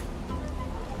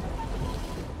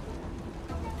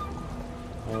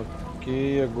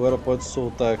 Ok, agora pode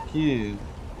soltar aqui.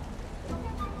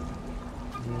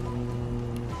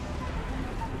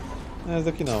 Esse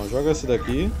daqui não, joga esse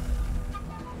daqui.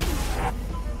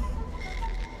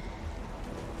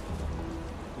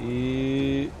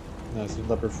 E... não, esse não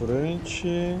dá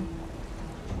perfurante.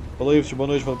 Falou aí, boa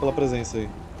noite, falou pela presença aí.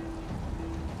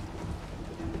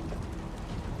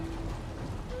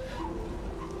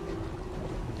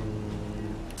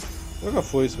 Joga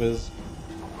foice mesmo.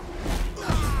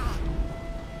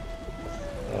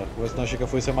 Não achei que a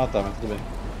foice ia matar, mas tudo bem.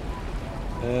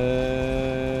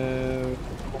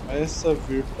 Começa a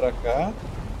vir pra cá.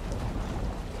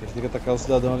 A gente tem que atacar o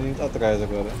cidadão ali atrás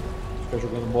agora. Ficar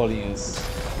jogando bolinhas.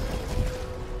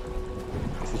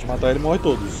 Se a gente matar ele, morre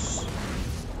todos.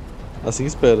 Assim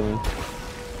espero, né?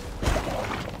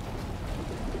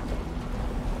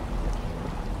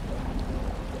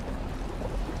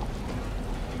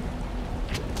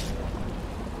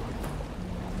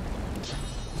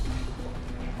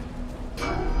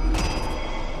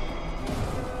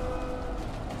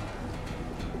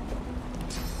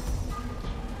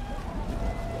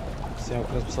 Sem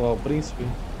alcance pra salvar o príncipe.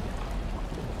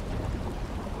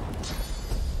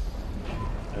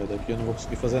 Daqui eu não vou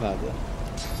conseguir fazer nada.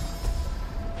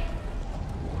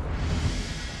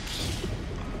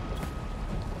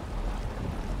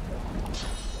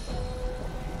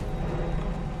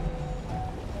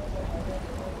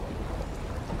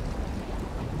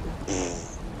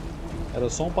 Era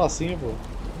só um passinho, pô.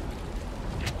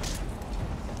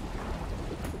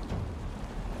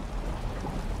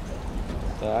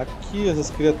 Tá, aqui essas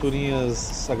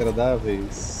criaturinhas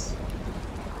agradáveis.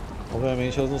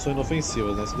 Obviamente elas não são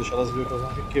inofensivas, né? Se deixar elas vir,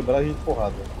 elas vão quebrar a gente de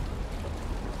porrada.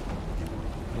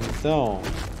 Então...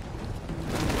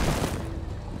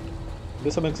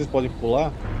 Mesmo sabendo que vocês podem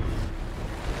pular...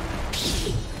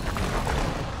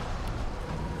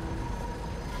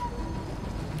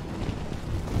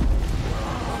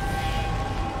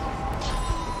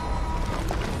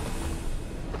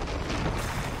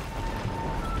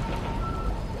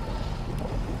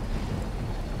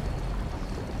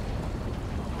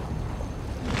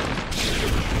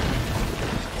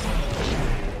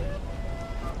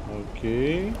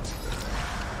 Ok.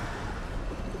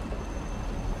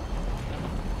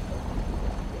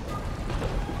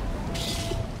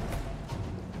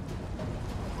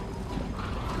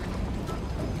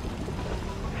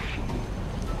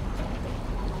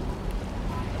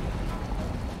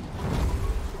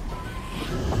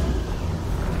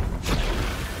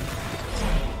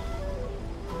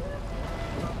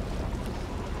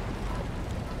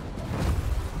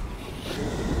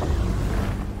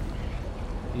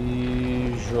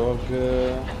 E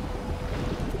joga...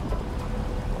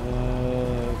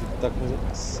 tá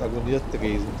com agonia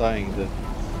 3, não tá ainda.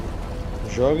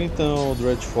 Joga então o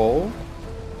Dreadfall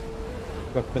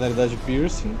com a penalidade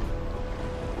piercing.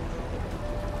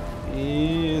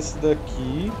 E esse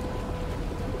daqui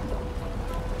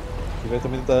que vai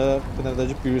também dar a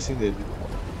penalidade piercing dele.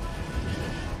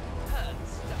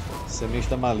 Semente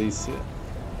da malícia.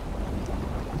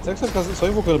 Será que você vai ficar só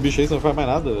invocando o bicho aí, você não faz mais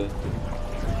nada, velho?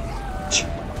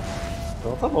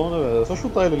 Então tá bom, né, velho? É só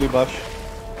chutar ele ali embaixo.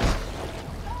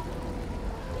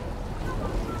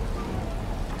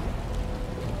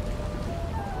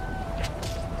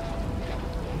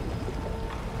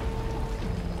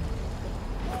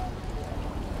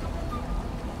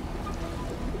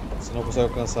 Se não consegue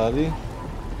alcançar ali,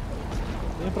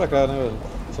 vem pra cá, né, velho?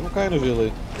 Só não cai no gelo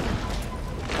aí.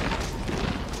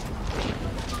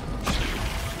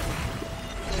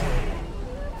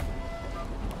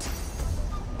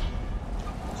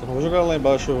 Só não vou jogar lá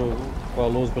embaixo com a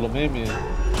luz pelo meme,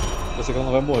 eu sei que ela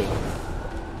não vai morrer.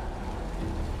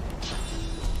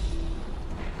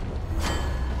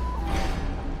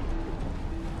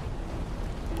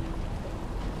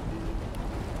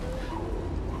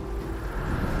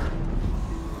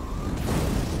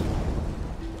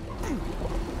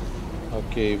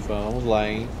 Ok, vamos lá,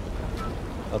 hein.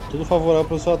 Tá tudo favorável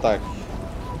pro seu ataque.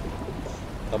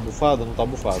 Tá bufado? Não tá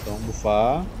bufado. Então vamos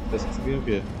bufar. Pensa que significa o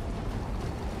quê?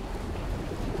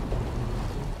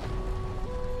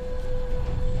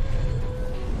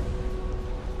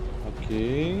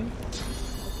 Ok.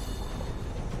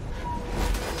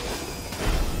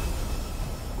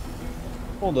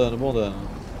 Bom dano, bom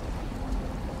dano.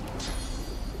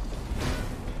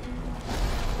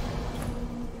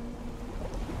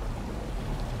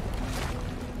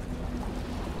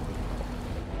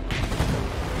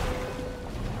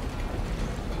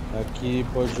 Aqui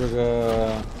pode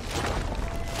jogar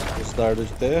os dardos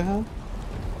de terra.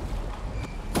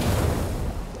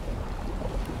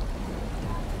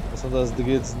 Essa das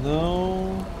grids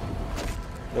não.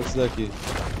 Joga esse daqui.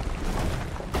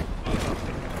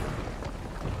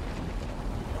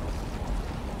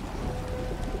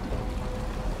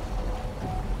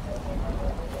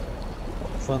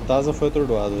 O fantasma foi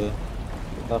atordoado, velho.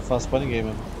 Tá fácil pra ninguém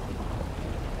mesmo.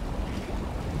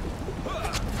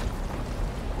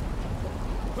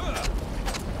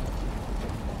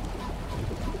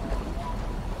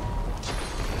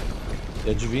 E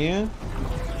adivinha?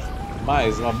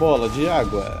 Mais uma bola de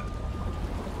água.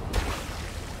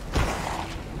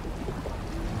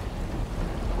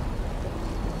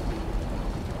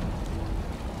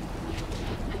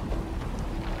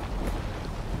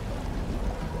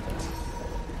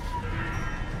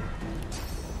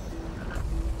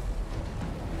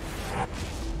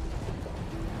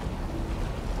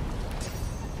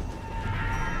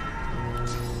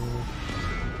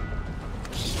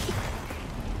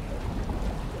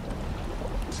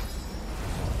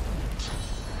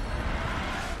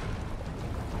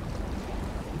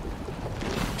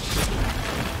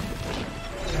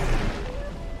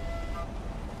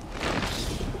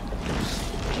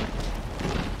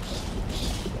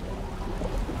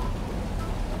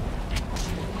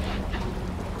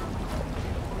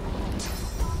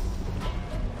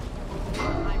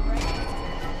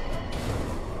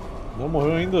 Não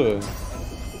morreu ainda.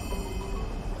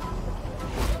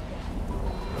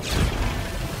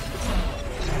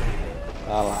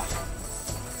 Ah lá.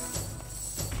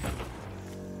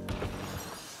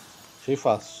 Achei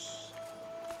fácil.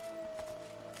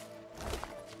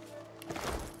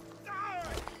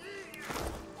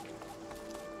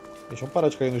 Deixa eu parar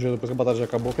de cair no gelo depois que a batalha já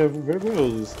acabou, que é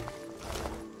vergonhoso isso.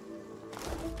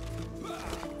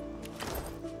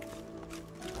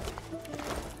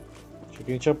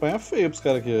 que a gente apanha feio pros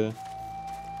caras aqui.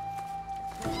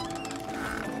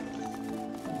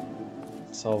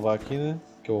 Salvar aqui, né?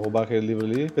 Que eu vou roubar aquele livro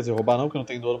ali. Quer dizer, roubar não, porque não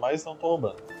tem ouro mais, então tô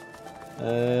roubando.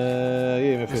 E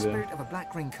aí, minha The filha? spirit of a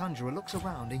black ring conjurer looks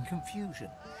around in confusion,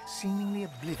 seemingly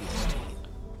oblivious to you.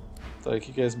 Tá, e o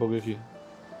que é esse bagulho aqui?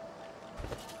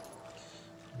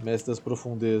 Mestre das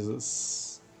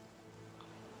profundezas.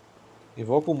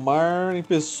 Invoca o mar em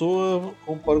pessoa,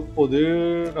 compara com o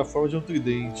poder na forma de um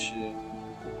tridente.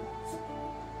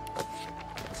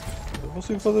 Eu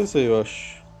consigo fazer isso aí, eu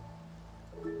acho.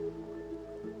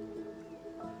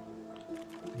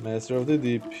 Master of the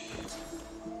Deep.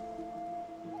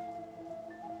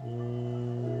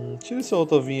 Tira esse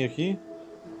altavinho aqui.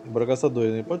 Embora gasta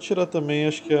 2, né? Pode tirar também,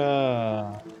 acho que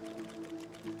a...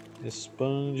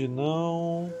 Expande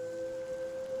não.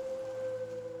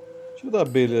 Tira da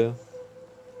abelha.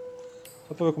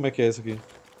 Só pra ver como é que é isso aqui.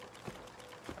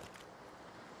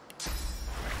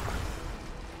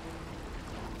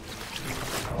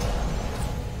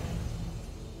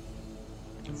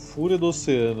 Fúria do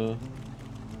Oceano.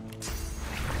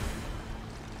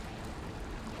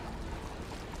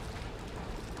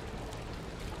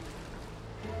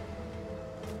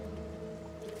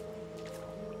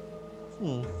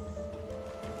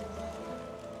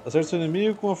 Acerta seu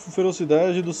inimigo com a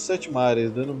ferocidade dos 7 mares,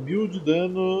 dando 1000 de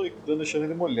dano e deixando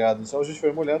ele molhado. Se o alvo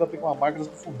estiver molhado, aplica uma marca das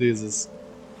profundezas.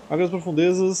 Marca das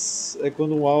profundezas é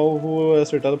quando um alvo é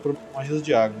acertado por magias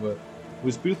de água. O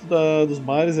espírito dos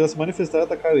mares irá se manifestar e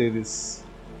atacar eles.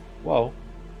 Uau.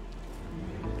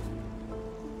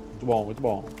 Muito bom, muito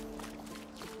bom.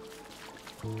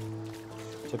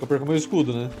 Só que eu perco meu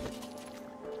escudo, né?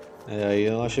 Aí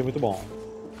eu não achei muito bom.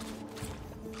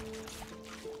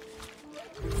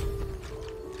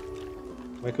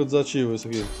 Como é que eu desativo isso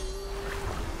aqui?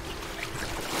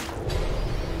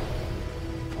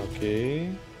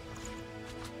 Ok.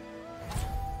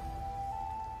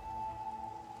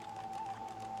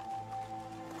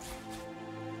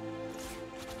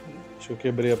 Acho que eu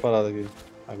quebrei a parada aqui.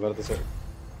 Agora tá certo.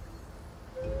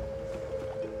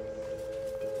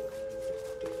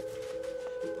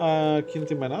 Aqui não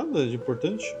tem mais nada de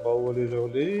importante? Baú ali já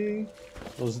olhei.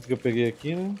 Os itens que eu peguei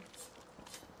aqui, né?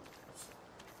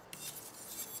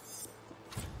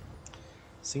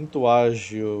 Cinto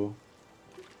ágil.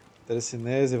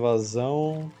 Telecinese,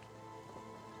 evasão.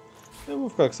 Eu vou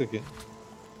ficar com isso aqui.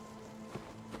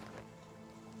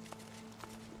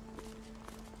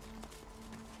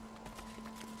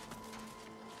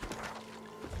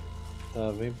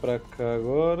 Tá, vem pra cá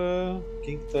agora.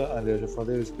 Quem que tá. Ali, eu já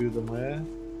falei o espírito da mulher.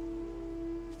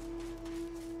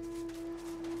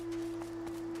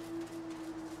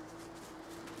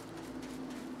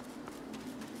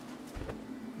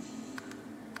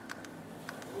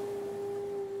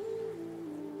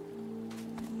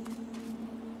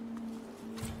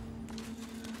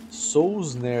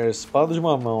 Soulsner, espada de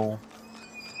uma mão.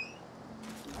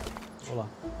 Vamos lá.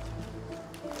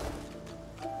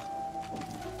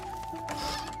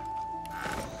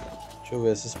 Deixa eu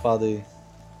ver essa espada aí.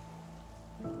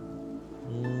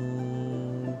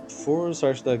 Força,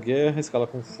 arte da guerra, escala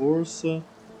com força.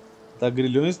 Dá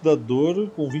grilhões da dor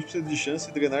com 20% de chance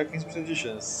e drenar 15% de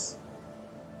chance.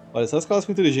 Olha, se ela escalasse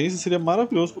com inteligência seria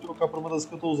maravilhoso pra trocar por uma das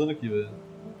que eu tô usando aqui, velho.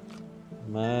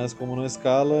 Mas como não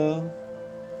escala,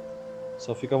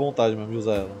 só fica à vontade mesmo de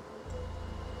usar ela.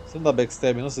 Você não dá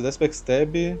backstab não, se desse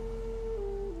backstab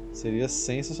seria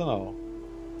sensacional.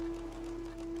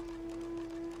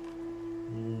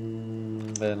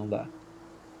 Não dá.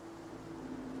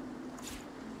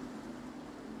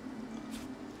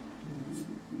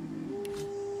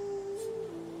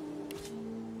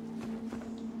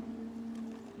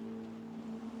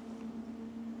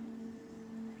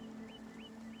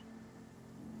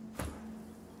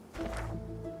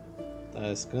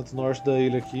 Tá, esse canto norte da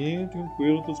ilha aqui,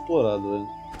 tranquilo, tudo explorado, velho.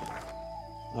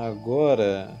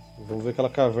 Agora, vamos ver aquela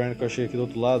caverna que eu achei aqui do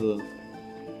outro lado.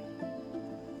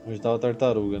 Onde tava a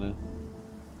tartaruga, né?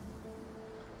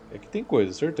 Aqui tem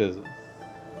coisa, certeza.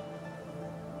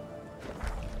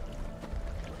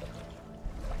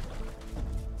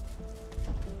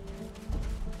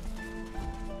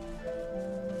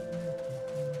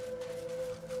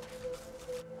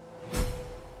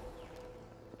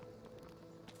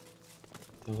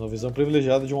 Temos uma visão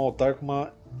privilegiada de um altar com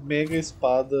uma mega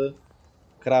espada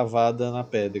cravada na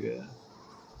pedra.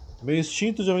 O meu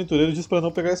instinto de aventureiro diz para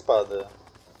não pegar a espada.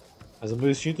 Mas o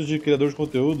meu instinto de criador de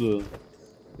conteúdo,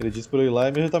 ele diz para eu ir lá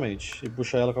imediatamente e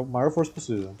puxar ela com a maior força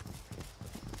possível.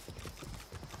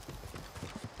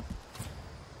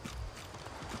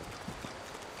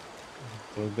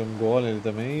 Então tem um golem ali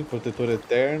também, protetor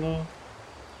eterno.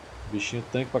 Bichinho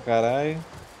tanque pra caralho.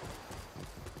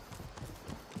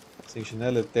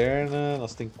 Sentinela Eterna.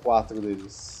 Nossa, tem 4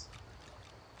 deles.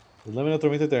 Lâmina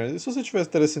Tormenta Eterna. E se você tivesse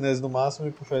telecinese no máximo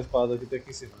e puxar a espada aqui até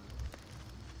aqui em cima?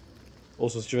 Ou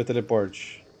se você tiver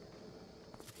teleporte?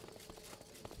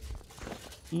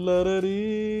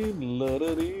 Larari,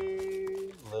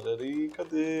 larari, larari.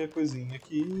 Cadê a coisinha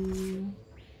aqui?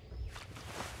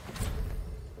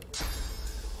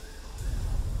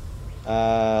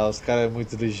 Ah, os caras é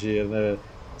muito ligeiro, né?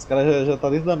 Os caras já tá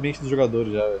dentro da mente dos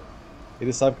jogadores já, velho.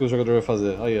 Ele sabe o que o jogador vai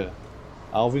fazer. Olha,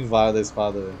 alvo invade da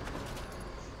espada, velho.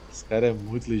 Esse cara é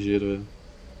muito ligeiro, velho.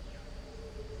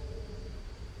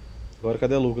 Agora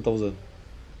cadê a luva que eu tava usando?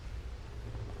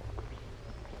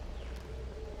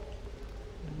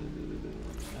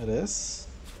 Era essa?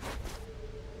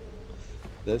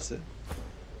 Deve ser.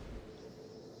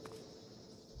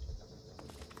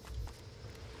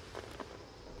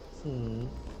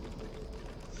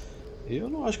 Eu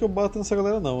não acho que eu bato nessa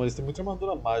galera não, eles têm muita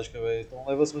armadura mágica, velho. Então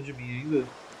leva acima de mim ainda.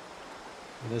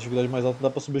 E na dificuldade mais alta dá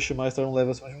pra subestimar e estar um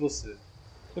level acima de você.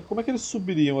 Então, como é que eles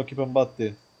subiriam aqui pra me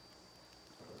bater?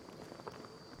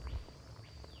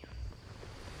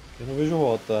 Eu não vejo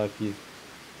rota aqui.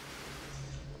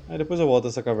 Aí depois eu volto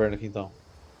nessa caverna aqui então.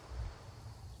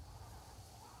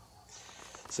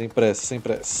 Sem pressa, sem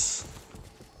pressa.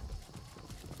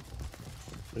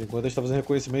 Por enquanto a gente tá fazendo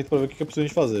reconhecimento pra ver o que é possível a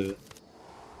gente fazer, velho.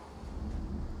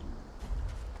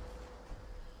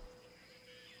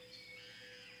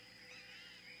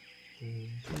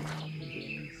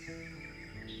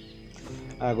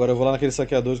 Agora eu vou lá naqueles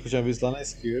saqueadores que eu tinha visto lá na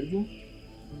esquerda.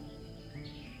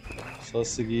 Só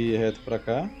seguir reto pra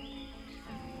cá.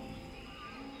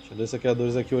 Tinha 2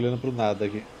 saqueadores aqui olhando pro nada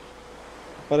aqui.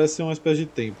 Parece uma espécie de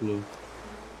templo.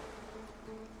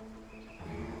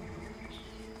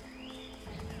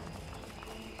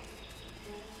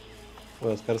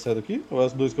 Ué, os caras saíram daqui? Ou é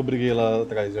os 2 que eu briguei lá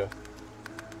atrás já?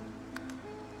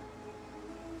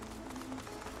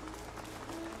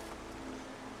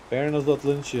 Pernas do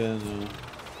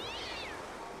Atlantiano.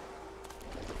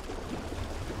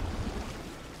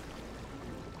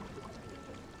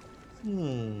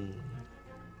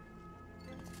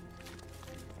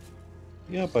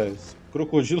 Ih, rapaz,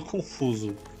 crocodilo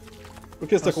confuso. Por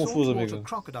que você está confuso, amigo?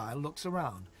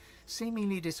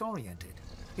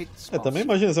 Também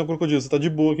imagina ser um crocodilo, você tá de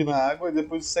boa aqui na água e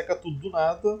depois seca tudo do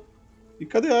nada. E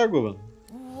cadê a água, mano?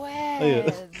 Aí,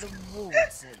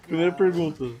 primeira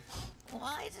pergunta.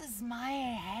 Why does my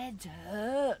head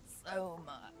hurt so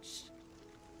much?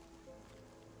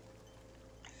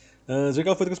 Já que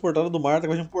ela foi transportada do mar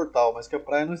através de um portal, mas que a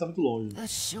praia não está muito longe. The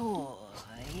shore,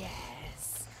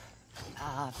 yes.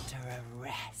 After a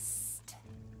rest.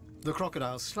 The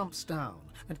crocodile slumps down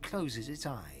and closes its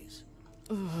eyes.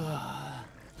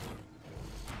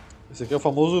 Esse aqui é o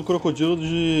famoso crocodilo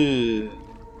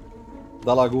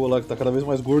da lagoa lá, que tá cada vez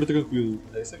mais gordo e tranquilo.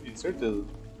 É esse aqui, certeza.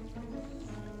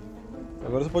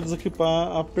 Agora você pode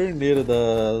desequipar a perneira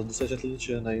do set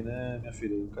atlantiano aí, né, minha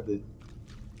filha? Cadê?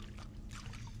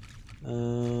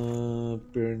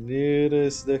 Perneira,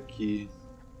 esse daqui.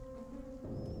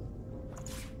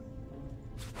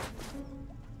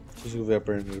 Não consigo ver a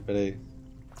perneira, peraí.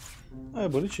 Ah, é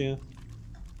bonitinha.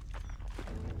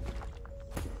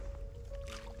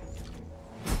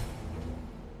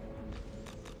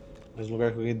 Mais um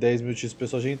lugar que eu ganhei 10 minutinhos pro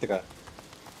pessoal já entrar.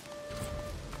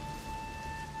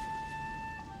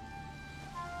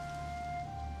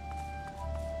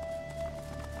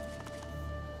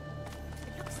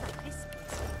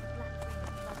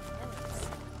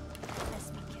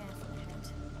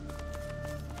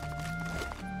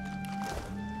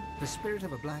 The spirit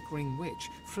of a black-ringed witch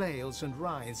flails and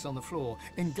writhes on the floor,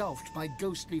 engulfed by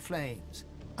ghostly flames.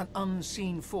 An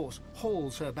unseen force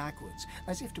hauls her backwards,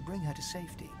 as if to bring her to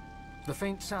safety. The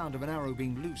faint sound of an arrow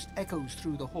being loosed echoes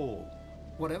through the hall.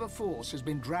 Whatever force has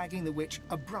been dragging the witch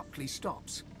abruptly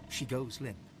stops. She goes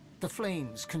limp. The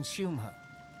flames consume her.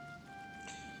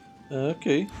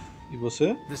 Ok. E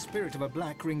você? The spirit of a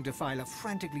black-ringed defiler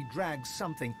frantically drags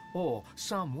something, or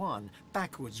someone,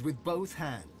 backwards with both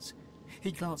hands.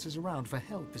 He glances around for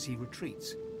help as he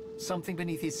retreats. Something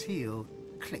beneath his heel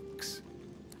clicks.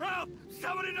 Help!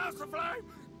 Somebody douse the flame!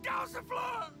 Douse the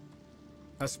floor!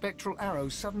 A spectral arrow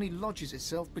suddenly lodges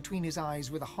itself between his eyes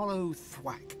with a hollow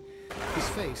thwack. His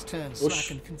face turns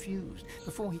slack and confused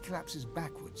before he collapses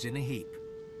backwards in a heap.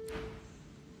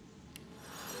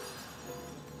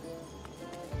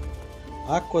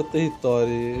 Aqua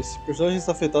Território. Esse personagem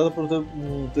está afetado por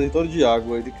um território de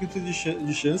água. Ele tem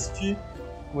de chance de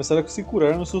começar a se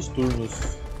curar nos seus turnos.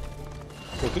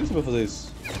 Eu queria saber fazer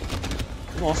isso.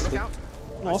 Nossa.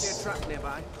 Nossa.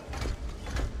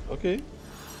 Ok.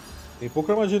 Tem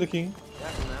pouca armadilha aqui, hein?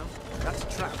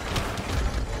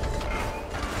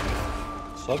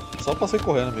 Só passei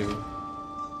correndo, amigo.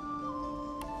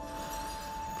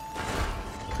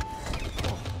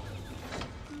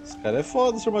 Esse cara é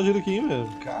foda, essa armadilha aqui, hein,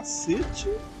 velho. Cacete.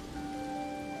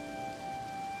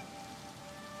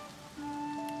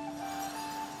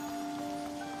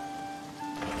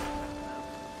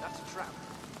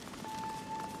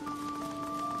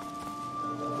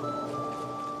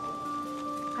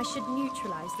 I should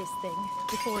neutralize this thing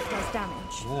before it does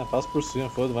damage. Passa por cima,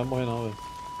 foda, não vai morrer não, velho.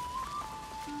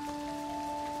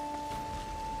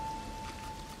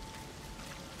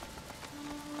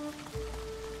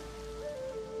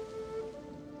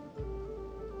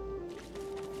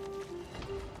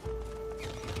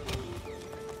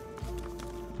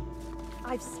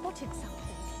 I've spotted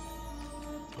something.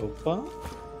 Opa.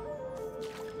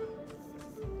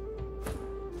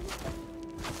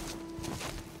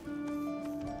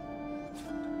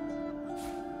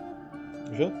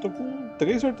 Já tô com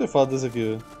 3 artefatos aqui,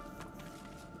 velho.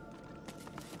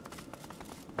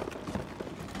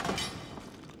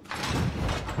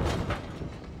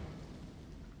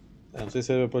 Não sei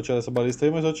se vai tirar essa balista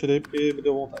aí, mas eu tirei porque me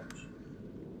deu vontade.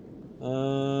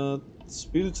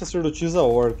 Espírito de sacerdotisa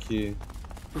orc.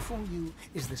 Before you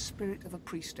is the spirit of a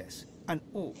priestess, an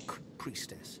orc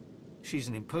priestess. She's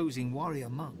an imposing warrior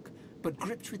monk, but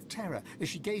gripped with terror as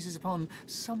she gazes upon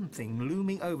something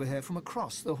looming over her from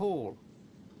across the hall.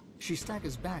 She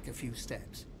staggers back a few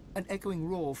steps. An echoing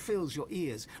roar fills your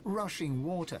ears, rushing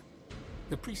water.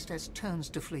 The priestess turns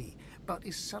to flee, but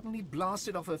is suddenly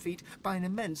blasted off her feet by an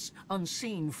immense,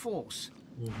 unseen force.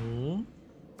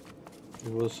 E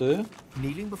você?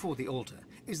 Kneeling before the altar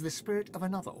is the spirit of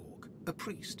another orc, a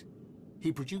priest.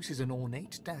 He produces an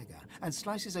ornate dagger and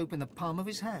slices open the palm of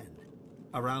his hand.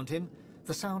 Around him,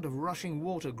 the sound of rushing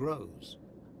water grows.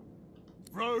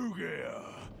 Vrogia,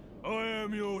 I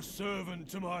am your servant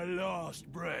to my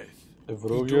last breath.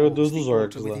 Vrogia é o deus dos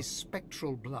orcs with lá. his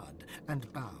spectral blood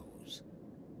and bows.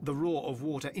 The roar of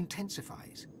water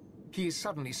intensifies. He is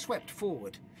suddenly swept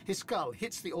forward. His skull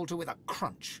hits the altar with a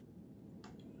crunch.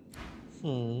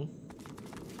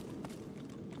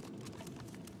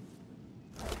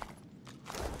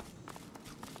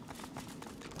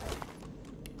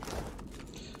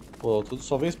 Pô, tudo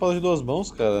só vem espada de 2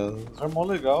 mãos, cara. Armão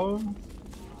legal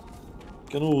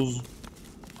que eu não uso.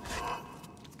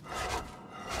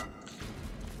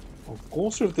 Bom,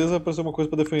 com certeza vai aparecer uma coisa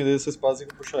pra defender essa espada sem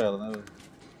que puxar ela, né?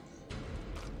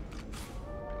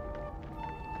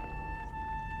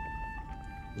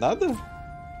 Nada?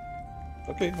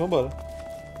 Ok, vambora.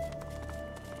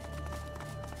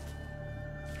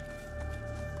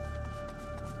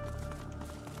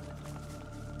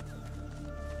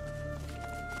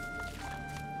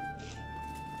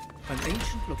 An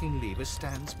ancient-looking lever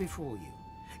stands before you.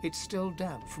 It's still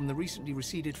damp from the recently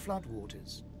receded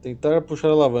floodwaters. Tentar puxar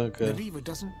a alavanca. The lever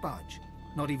doesn't budge,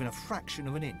 not even a fraction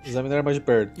of an inch. Examinar mais de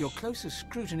perto. Your closer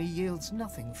scrutiny yields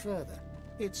nothing further.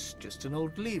 It's just an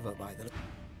old lever by the...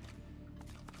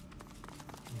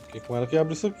 Ok, com ela que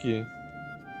abre isso aqui, hein?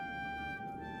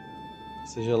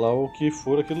 Seja lá o que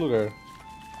for aquele lugar.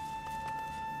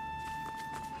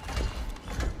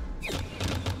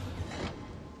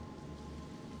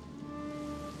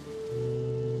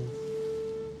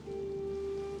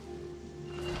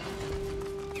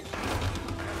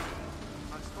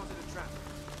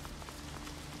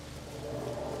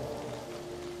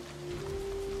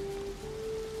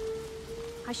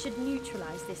 I should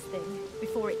neutralize this thing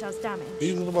before it does damage.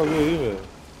 Pisa no bagulho aí,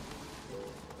 velho.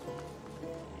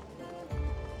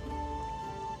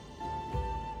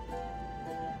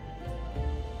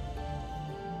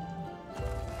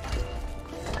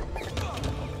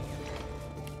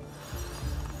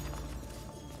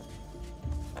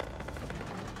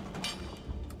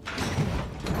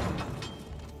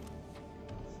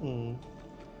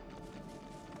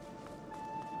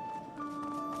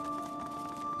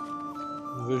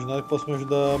 Não vejo nada que possa me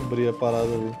ajudar a abrir a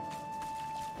parada ali.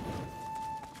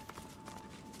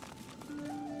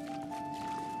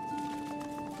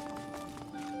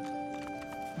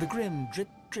 The grim drip,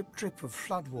 drip, drip of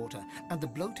floodwater and the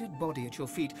bloated body at your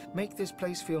feet make this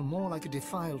place feel more like a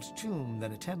defiled tomb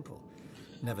than a temple.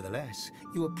 Nevertheless,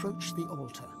 you approach the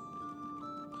altar.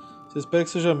 Você espera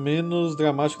que seja menos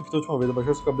dramático do que da última vez.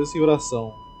 Abaixar sua cabeça em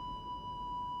oração.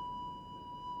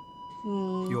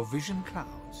 Your vision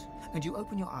clouds, and you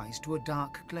open your eyes to a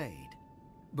dark glade.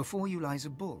 Before you lies a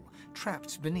bull,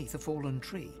 trapped beneath a fallen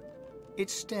tree. It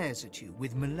stares at you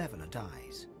with malevolent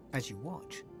eyes. As you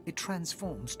watch, it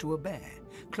transforms to a bear,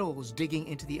 claws digging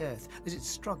into the earth as it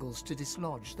struggles to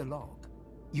dislodge the log.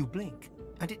 You blink,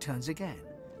 and it turns again,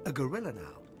 A gorilla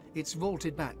now, it's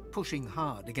vaulted back, pushing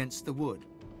hard against the wood.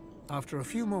 After a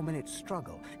few more minutes'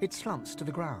 struggle, it slumps to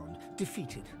the ground,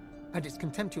 defeated, and its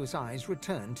contemptuous eyes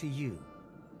return to you.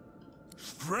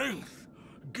 Strength!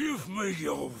 Give me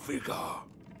your vigor!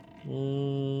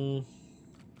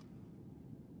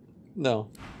 Não.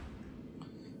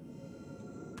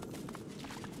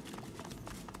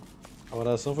 A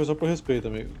oração foi só por respeito,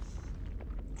 amigo.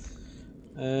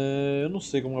 Eu não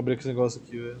sei como abrir esse negócio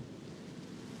aqui, velho.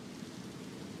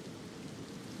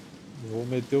 Vou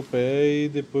meter o pé e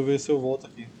depois ver se eu volto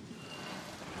aqui.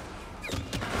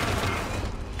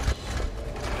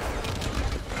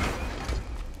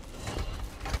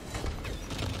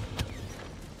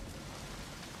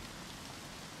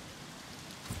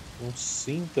 Um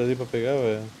cinto ali pra pegar,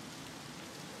 velho.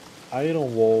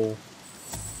 Iron Wall.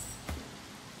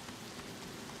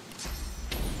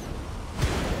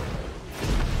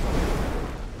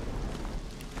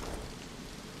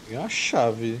 Tem uma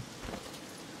chave.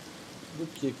 Do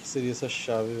que seria essa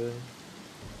chave, velho?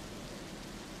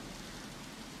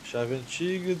 Chave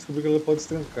antiga, descobri que ela pode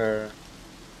estrancar.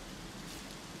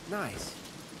 Nice.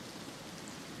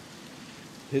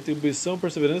 Retribuição,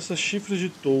 perseverança, chifres de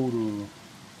touro.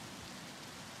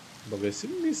 O bagulho é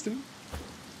sinistro, hein?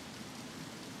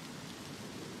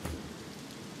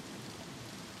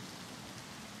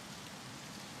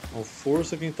 A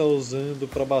força quem tá usando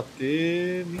pra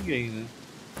bater, ninguém, né?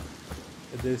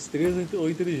 É destreza ou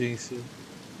inteligência.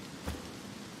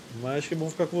 Mas acho que é bom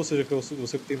ficar com você, já que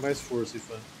você que tem mais força,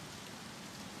 Ifan.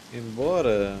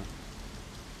 Embora...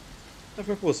 Vai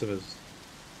ficar com você mesmo.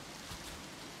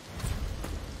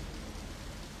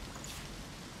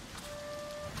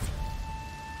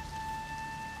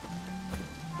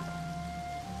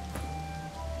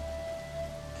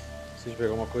 Preciso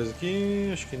pegar uma coisa aqui,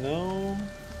 acho que não.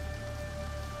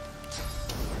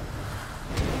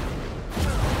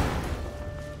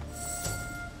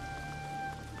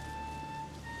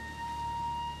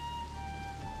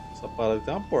 Essa parada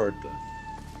tem uma porta.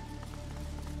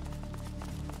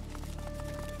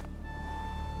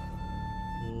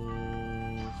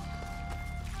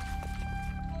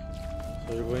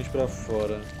 Só jogou a gente pra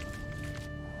fora.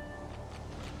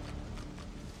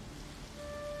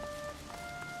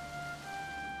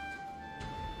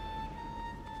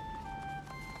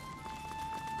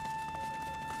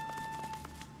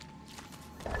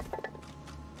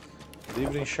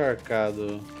 Livro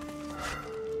encharcado.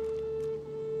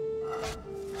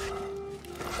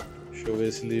 Deixa eu ver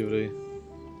esse livro aí.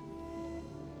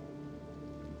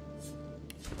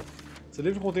 Esse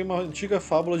livro contém uma antiga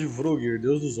fábula de Vrogir,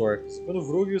 deus dos orcs. Quando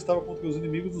Vrogir estava contra os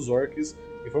inimigos dos orcs,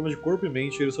 em forma de corpo e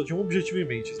mente, ele só tinha um objetivo em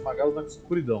mente, esmagá-los na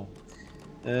escuridão.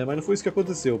 Mas não foi isso que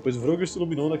aconteceu, pois Vrogir se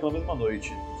iluminou naquela mesma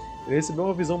noite. Ele recebeu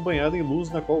uma visão banhada em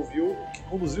luz, na qual viu que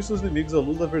conduzir seus inimigos à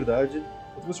luz da verdade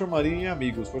o transformaria em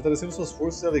amigos, fortalecendo suas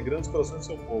forças e alegrando os corações do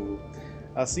seu povo.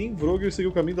 Assim, Vrogir seguiu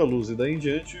o caminho da luz, e daí em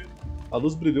diante, a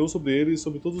luz brilhou sobre ele e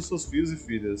sobre todos os seus filhos e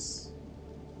filhas.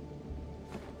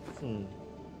 Não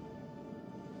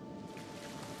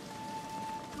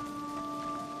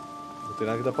tem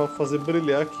nada que dá pra fazer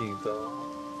brilhar aqui, então...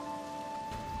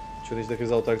 Diferente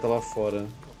daqueles altares que tá lá fora.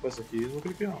 Opa, isso aqui eu não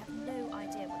cliquei não.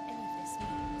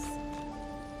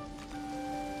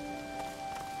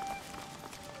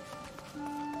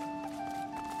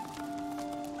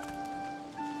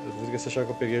 Eu duvido que essa chave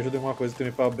que eu peguei ajude alguma coisa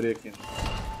também pra abrir aqui.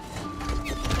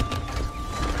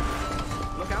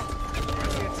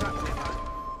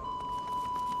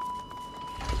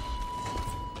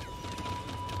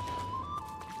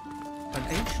 An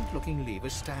ancient-looking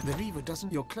lever stands. The lever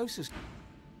doesn't. Your closest.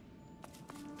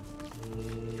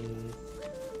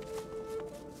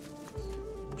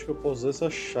 Onde que eu posso usar essa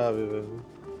chave, velho?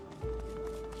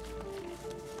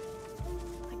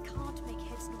 I can't make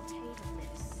heads nor tail of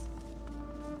this.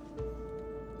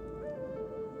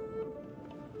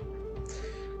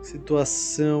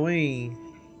 Situação, hein?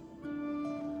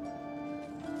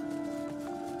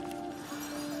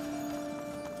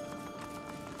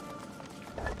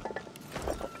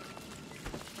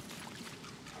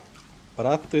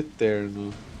 Prato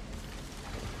eterno.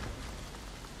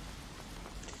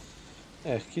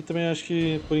 Aqui também acho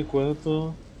que por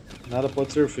enquanto nada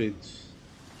pode ser feito.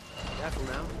 Careful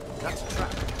now. That's a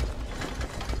trap.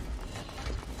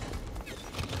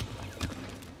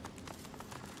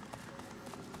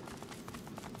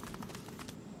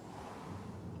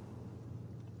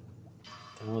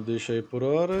 Então deixa aí por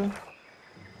hora.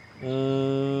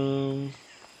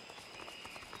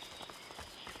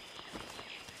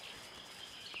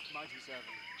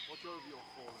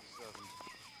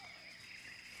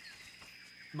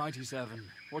 Mighty Seven,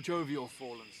 watch over your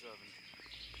fallen servant.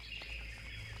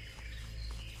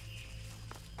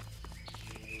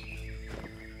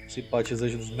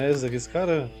 Simpatizante dos mestres aqui, esse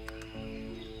cara.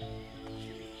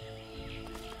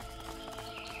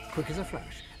 Quick as a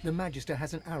flash, the Magister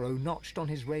has an arrow notched on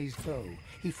his raised bow.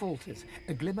 He falters.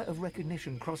 A glimmer of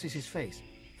recognition crosses his face,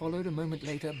 followed a moment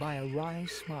later by a wry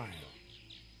smile.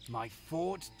 My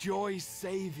Fort Joy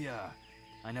Savior.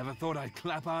 I never thought I'd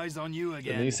clap eyes on you Eu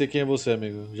again. nem sei quem é você,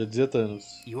 amigo. Já dizia Thanos.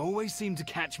 You always seem to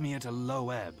catch me at a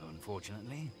low ebb,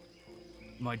 unfortunately.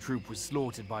 My troop was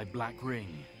slaughtered by Black Ring.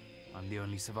 I'm the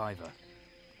only survivor.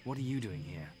 What are you doing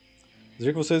here?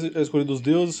 Dizer que você é escolhido dos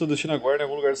deuses, seu destino aguarda em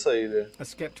algum lugar de saída. A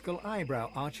skeptical eyebrow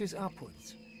arches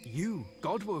upwards. You,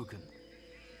 Godwoken?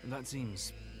 That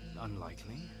seems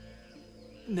unlikely.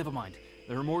 Never mind.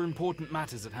 There are more important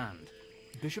matters at hand.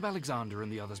 Bishop Alexander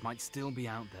and the others might still be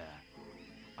out there.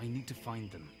 I need to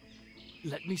find them.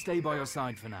 Let me stay by your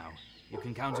side for now. You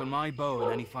can count on my bow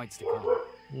in any fights to come.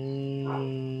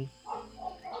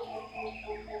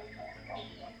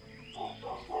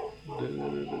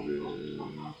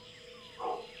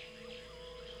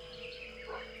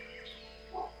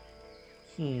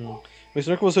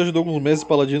 Mencionar que você ajudou alguns mestres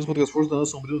paladinos contra as forças da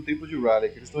Nação Sombria no Templo de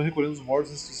Raleigh, que eles estão recolhendo os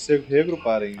mortos antes de se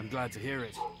reagruparem. I'm glad to hear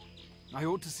it. I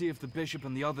ought to see if the bishop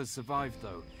and the others survived,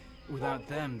 though. Without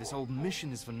them, this old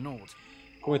mission is for naught.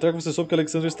 Comentar que você soube que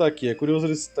Alexandre está aqui. É curioso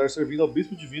ele estar servindo ao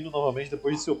Bispo Divino novamente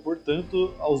depois de se opor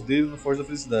tanto aos dele no Forja da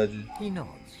Felicidade. He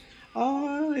nods.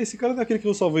 Ah, esse cara não é aquele que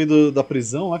eu salvei da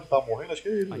prisão lá, que tava morrendo? Acho que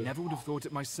é ele. I never would have thought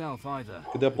it myself either.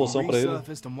 Que dei a poção pra ele.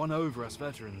 Resurfaced and won over us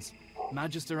veterans,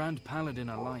 Magister and Paladin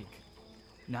alike.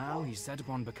 Now he's set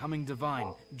upon becoming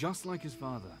divine, just like his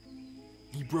father.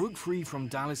 He broke free from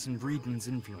Dallas and Breedman's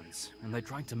influence, and they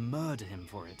tried to murder him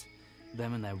for it.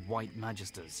 Them and their white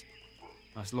magisters.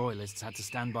 Us loyalists had to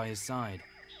stand by his side.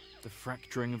 The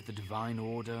fracturing of the Divine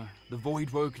Order, the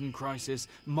Voidwoken crisis,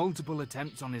 multiple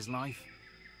attempts on his life.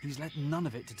 He's let none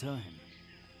of it deter him.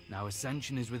 Now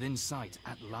Ascension is within sight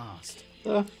at last.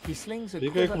 He slings a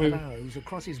quiver of arrows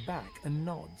across his back and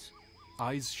nods.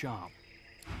 Eyes sharp.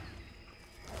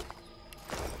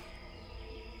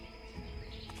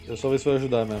 Eu só ver se vai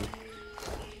ajudar mesmo.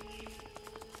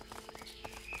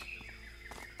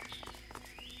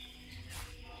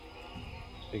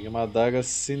 Peguei uma adaga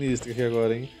sinistra aqui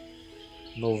agora, hein?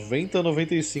 90 a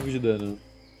 95 de dano.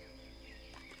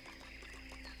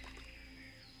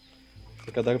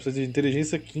 Só que a adaga precisa de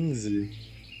inteligência 15.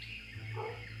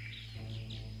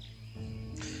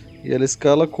 E ela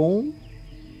escala com...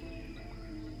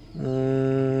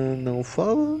 não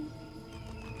fala.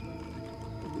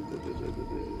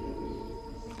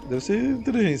 Deve ser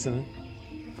inteligência, né?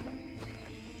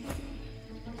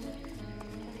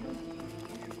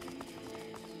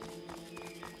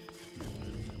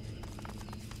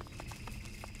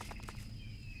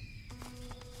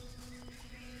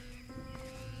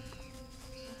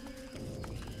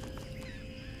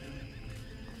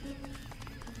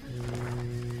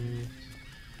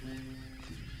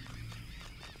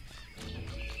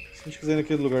 Se a gente quiser ir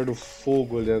naquele lugar do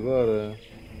fogo ali agora...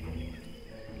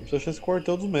 Eu preciso achar esse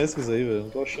quartel dos mestres aí, velho. Não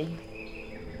tô achando.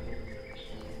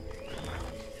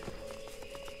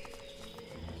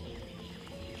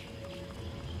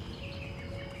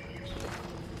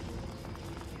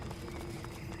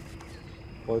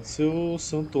 Pode ser o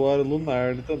santuário lunar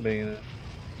ali também, né?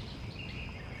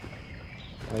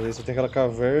 Mas aí só tem aquela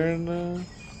caverna...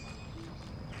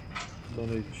 Boa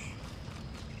noite.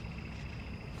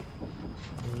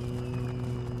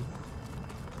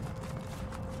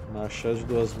 Machado de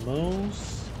duas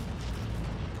mãos.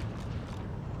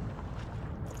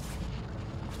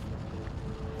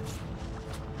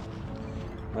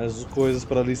 Mais coisas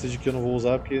para a lista de que eu não vou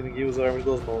usar porque ninguém usa arma de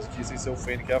duas mãos aqui sem ser o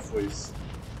Fênix, que é a foice.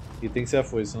 E tem que ser a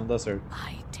foice, senão não dá certo.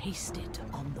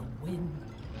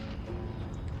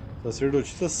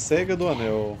 Sacerdotisa cega do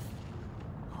anel.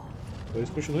 Pois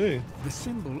continue aí. The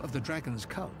symbol of the dragon's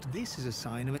cult. This is a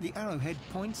sign of the arrowhead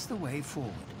points the way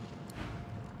forward.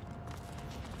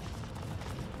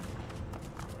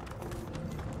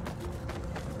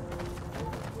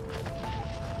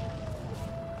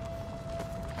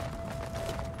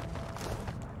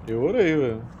 Eu orei,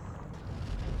 velho.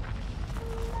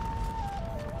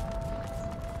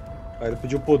 Aí ele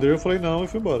pediu poder, eu falei não e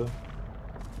fui embora.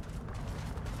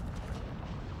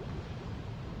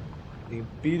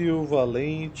 Império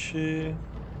Valente.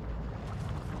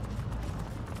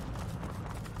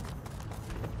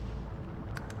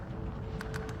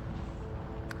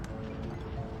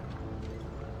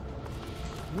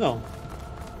 Não.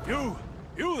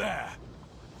 You there!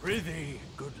 Prithee,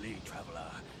 goodly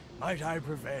traveler, might I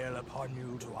prevail upon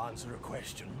you to answer a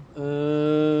question?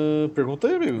 Pergunta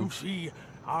aí, amigo. You see,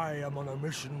 I am on a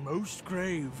mission most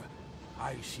grave.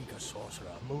 I seek a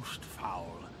sorcerer most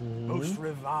foul, most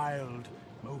reviled,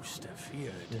 most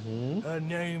feared. Her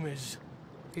name is...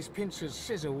 His pincers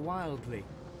scissor wildly.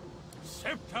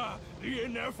 Septa the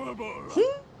Ineffable.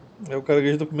 É o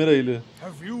caranguejo da primeira ilha.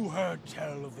 Have you heard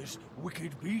tell of this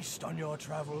wicked beast on your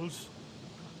travels?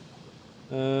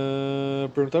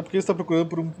 Perguntar por que ele está procurando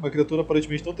por uma criatura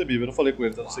aparentemente não temível. Eu não falei com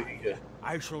ele, então não sei quem que é.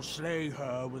 I shall slay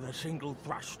her with a single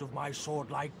thrust of my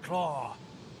sword-like claw.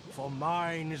 For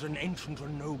mine is an ancient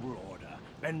and noble order,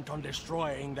 bent on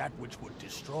destroying that which would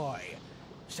destroy.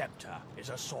 Septa is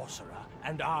a sorcerer,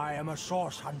 and I am a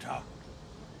source hunter.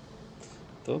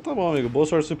 Então tá bom, amigo. Boa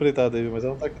sorte sua empreitada aí, mas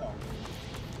ela não tá aqui não.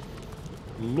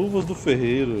 Luvas do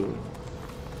ferreiro.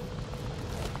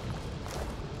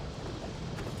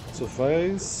 Isso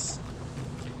faz...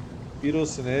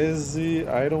 Pirocinese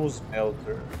Iron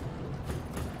Smelter.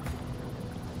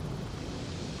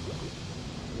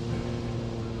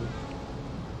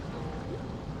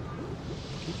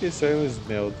 O que é esse Iron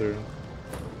Smelter?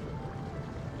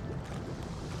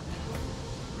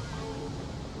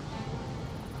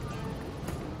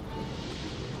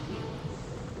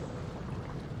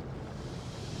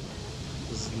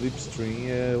 Slipstream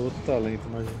é outro talento,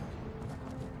 imagina.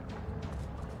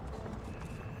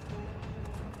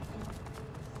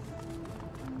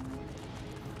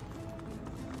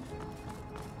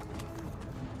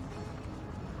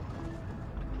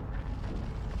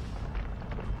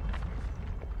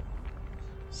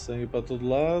 Sangue pra todo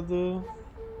lado.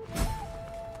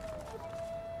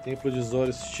 Templo de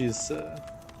Zora Justiça.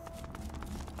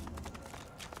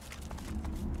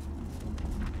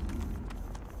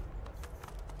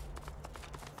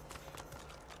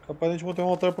 Capaz de a gente montar um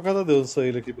altar pra cada deus nessa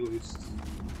ilha aqui, pelo visto. Deixa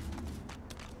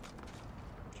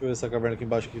eu ver essa caverna aqui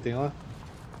embaixo que tem lá.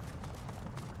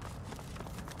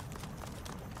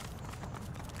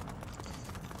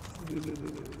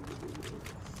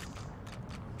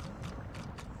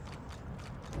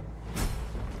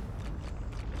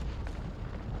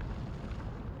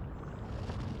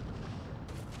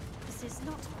 This is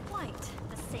not quite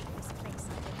the safest place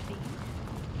I've ever been.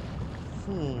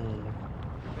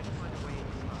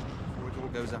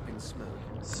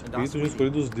 Espírito de escolha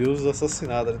dos deuses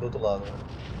assassinado ali do outro lado. Né?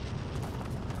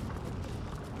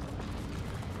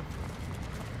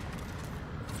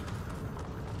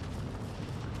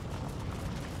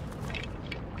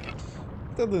 O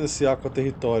que tá dando esse aqua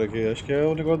território aqui? Acho que é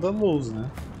o negócio da luz,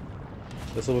 né?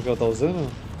 Essa luva que ela tá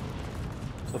usando?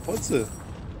 Só pode ser.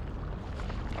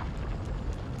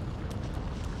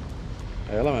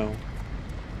 É ela mesmo.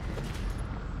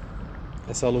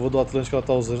 Essa luva do Atlântico que ela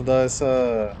tá usando dá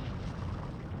essa...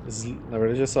 Na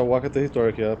verdade essa Waka Território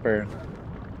aqui, é a perna.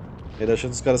 Ele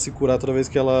deixando os caras se curar toda vez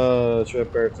que ela estiver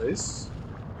perto, é isso?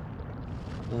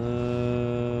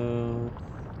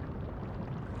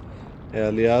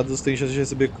 Aliados têm chance de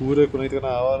receber cura quando entra na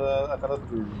hora a cada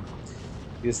turno.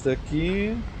 Esse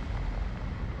daqui...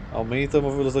 aumenta a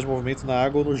velocidade de movimento na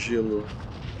água ou no gelo.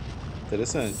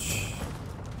 Interessante.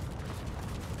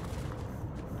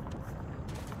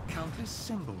 Countless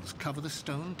symbols cover the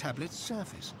stone tablet's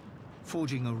surface,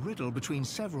 forging a riddle between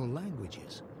several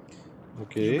languages.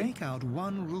 Okay. You make out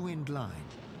one ruined line.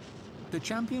 The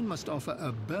champion must offer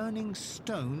a burning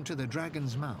stone to the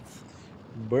dragon's mouth.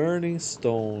 Burning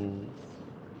Stone.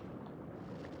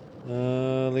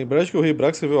 Lembrar que o rei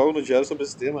Brax escreveu algo no diário sobre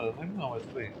esse tema? Não lembro não, mas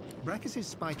tudo bem. Brachus's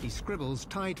spiky scribbles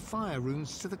tied fire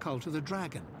runes to the cult of the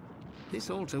dragon. This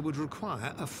altar would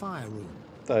require a fire rune.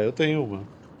 Tá, eu tenho uma.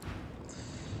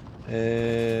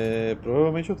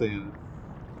 Provavelmente eu tenho.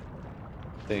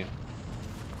 Tenho.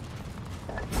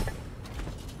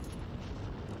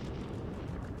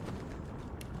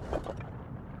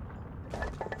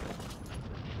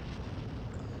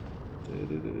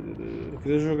 Eu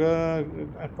queria jogar...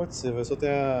 pode ser, vai só ter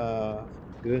a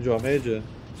grande ou a média.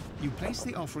 You place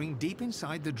the offering deep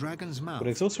inside the dragon's A mouth.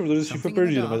 conexão dos servidores de Steam foi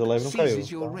perdida, mas a live não caiu.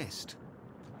 Your wrist.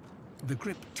 The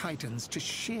grip tightens to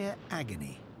sheer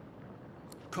agony.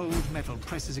 Cold metal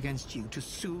presses against you to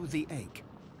soothe the ache.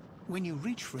 When you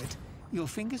reach for it, your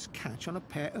fingers catch on a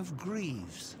pair of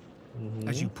greaves.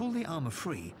 As you pull the armor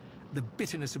free, the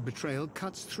bitterness of betrayal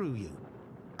cuts through you.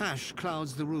 Ash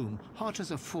clouds the room, hot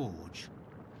as a forge.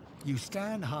 You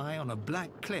stand high on a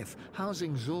black cliff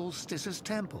housing Zolstis's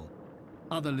temple.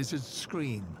 Other lizards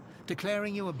scream,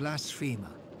 declaring you a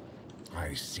blasphemer.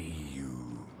 I see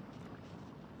you.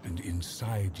 And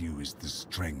inside you is the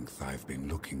strength I've been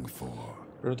looking for.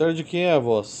 Perguntar de quem é a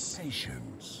voz.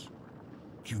 Patience.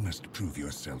 You must prove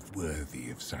yourself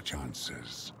worthy of such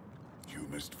answers. You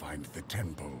must find the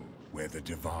temple where the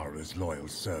Devoureur's loyal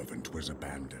servant was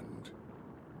abandoned.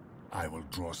 I will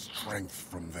draw strength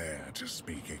from there to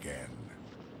speak again.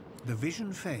 The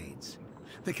vision fades.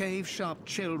 The cave's sharp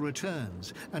chill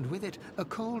returns, and with it, a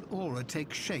cold aura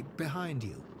takes shape behind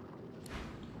you.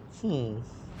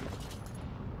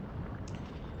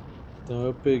 Então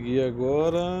eu peguei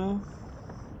agora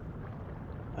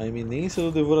a iminência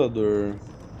do devorador.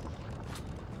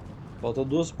 Falta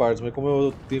 2 partes, mas como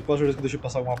eu tenho quase certeza que eu deixei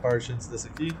passar alguma parte antes dessa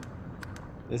aqui,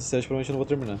 esse set provavelmente eu não vou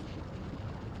terminar.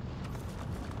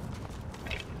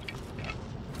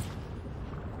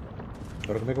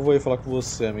 Agora como é que eu vou ir falar com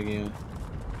você, amiguinho?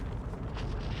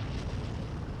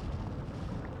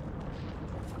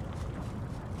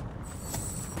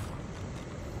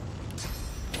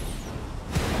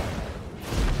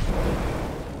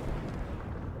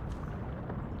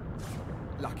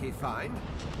 Lucky find.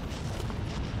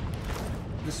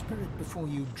 The spirit before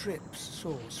you drips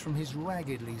sauce from his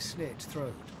raggedly slit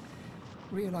throat.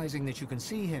 Realizing that you can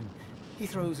see him, he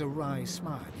throws a wry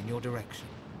smile in your direction.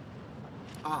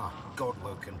 Ah,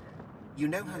 Godwoken. You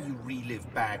know how you relive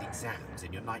bad exams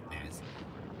in your nightmares?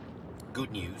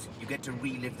 Good news, you get to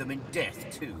relive them in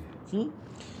death, too.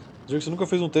 Diga que você nunca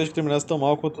fez um teste que terminasse tão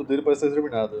mal quanto o dele parece ter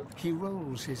terminado. He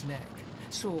rolls his neck,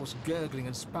 sauce gurgling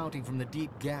and spouting from the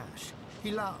deep gash.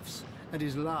 He laughs, and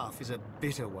his laugh is a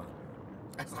bitter one.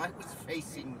 As I was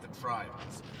facing the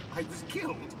trials, I was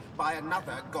killed by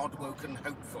another Godwoken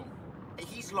hopeful.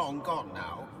 He's long gone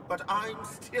now, but I'm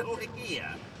still here.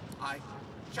 I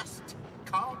just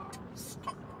can't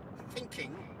stop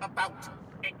thinking about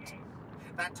it.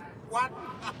 That one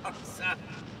answer,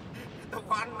 the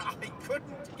one I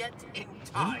couldn't get in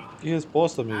time. Que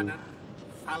resposta, amigo? Anan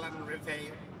Fallon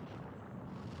Reveil.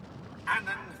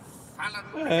 Anan Fallon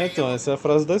É, Reveil. então, essa é a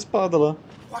frase da espada lá.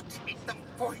 What in the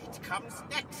void comes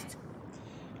next?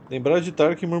 Lembrar de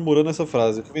Tarkin murmurando essa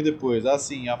frase. O que vem depois? Ah,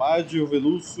 sim, Amade o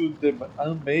Velúcio de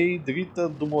Amei Drita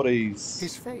do Moreis.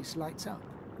 His face lights up,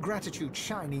 gratitude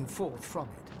shining forth from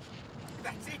it.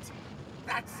 That's it!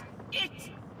 That's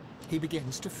it! He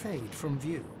begins to fade from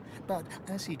view, but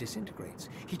as he disintegrates,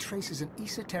 he traces an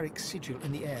esoteric sigil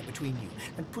in the air between you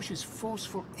and pushes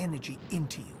forceful energy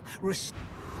into you.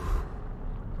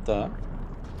 Tá.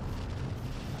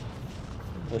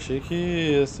 Achei que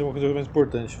ia ser uma coisa mais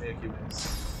importante vir aqui,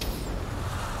 mas...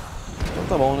 Então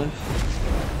tá bom, né?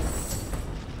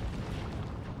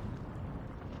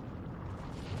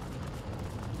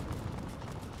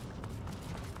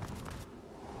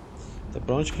 Tá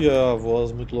pra onde que a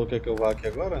voz muito louca quer que eu vá aqui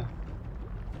agora?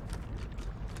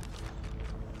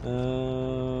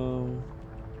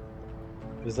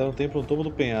 Visitar um templo no topo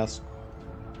do penhasco.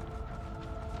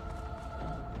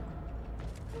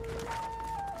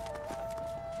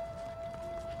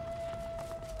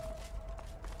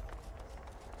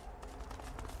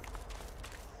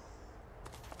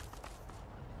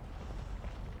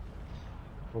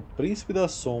 O Príncipe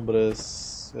das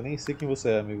Sombras. Eu nem sei quem você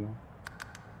é, amigo.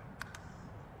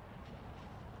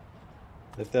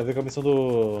 Deve ter a ver com a missão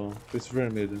do Príncipe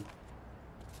Vermelho.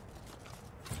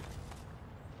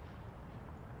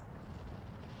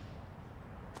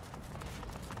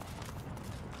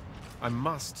 I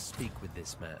must speak with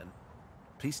this man.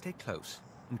 Please stay close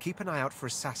and keep an eye out for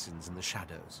assassins in the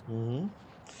shadows.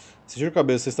 Segura a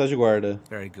cabeça, você está de guarda.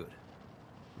 Very good.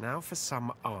 Now for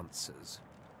some answers.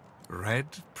 Red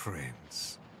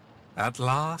Prince, at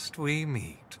last we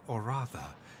meet, or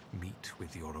rather, meet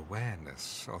with your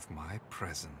awareness of my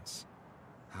presence.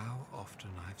 How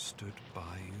often I've stood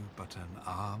by you but an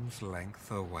arm's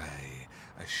length away,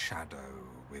 a shadow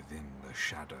within the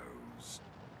shadows.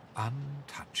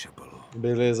 Untouchable.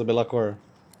 Beleza, Belacor.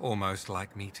 Almost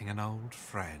like meeting an old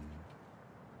friend.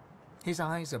 His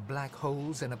eyes are black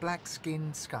holes in a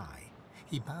black-skinned sky.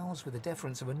 He bows with the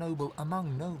deference of a noble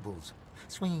among nobles,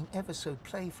 swinging ever so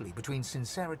playfully between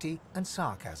sincerity and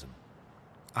sarcasm.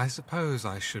 I suppose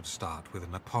I should start with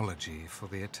an apology for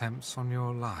the attempts on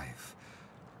your life.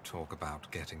 Talk about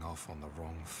getting off on the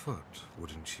wrong foot,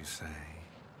 wouldn't you say?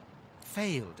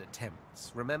 Failed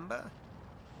attempts, remember?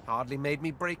 Hardly made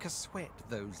me break a sweat,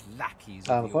 those lackeys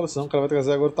Ah, não fala isso não, o cara vai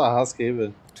trazer agora o Tarrasque aí,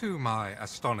 velho. To my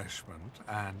astonishment,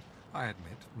 and I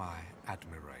admit my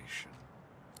admiration.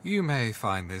 You may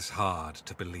find this hard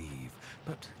to believe,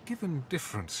 but given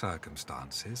different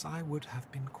circumstances, I would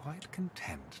have been quite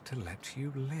content to let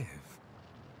you live.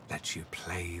 Let you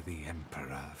play the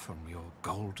Emperor from your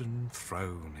golden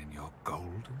throne in your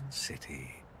golden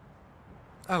city.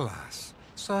 Alas,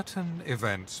 certain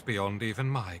events beyond even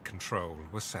my control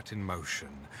were set in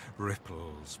motion.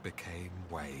 Ripples became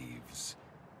waves.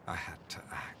 I had to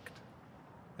act.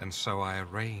 And so I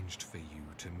arranged for you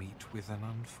to meet with an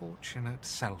unfortunate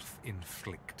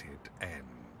self-inflicted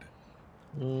end.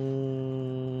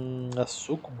 A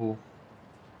Sucubo?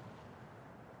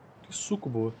 O Que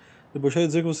sucubo. Debochar de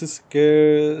dizer que você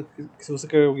quer. Que se você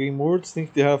quer alguém morto, você tem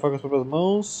que enterrar a faca com as próprias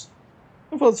mãos.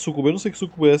 Eu falo de sucubo, eu não sei que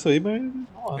sucubo é essa aí, mas.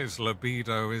 Não há. His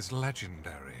libido is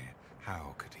legendary.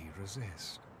 How could he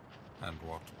resist? And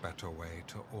what better way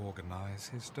to organize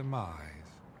his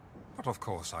demise? But of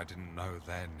course I didn't know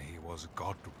then he was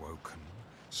God-woken,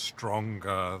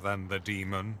 stronger than the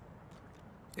demon.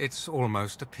 It's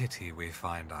almost a pity we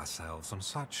find ourselves on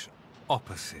such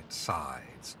opposite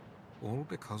sides, all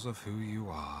because of who you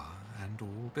are, and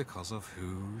all because of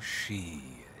who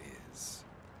she is.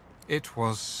 It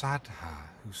was Sadha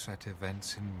who set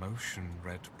events in motion,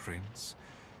 Red Prince.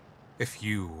 If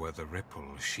you were the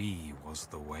ripple, she was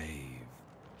the wave.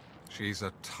 She's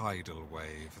a tidal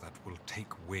wave that will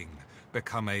take wing,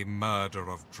 become a murder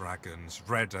of dragons,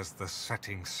 red as the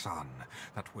setting sun,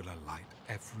 that will alight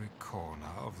every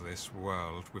corner of this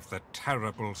world with the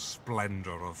terrible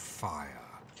splendor of fire.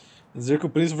 Dizer que o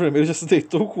príncipe vermelho já se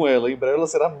deitou com ela. Em breve ela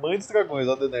será mãe dos dragões,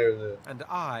 a Daenerys. And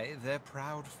I, their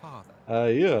proud father.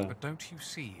 Aí, ó. But don't you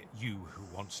see, you who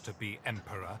wants to be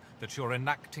emperor, that you're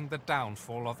enacting the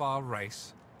downfall of our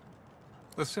race?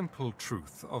 The simple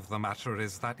truth of the matter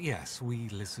is that, yes, we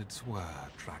lizards were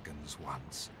dragons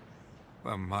once.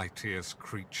 The mightiest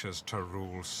creatures to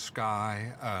rule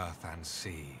sky, earth, and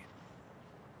sea.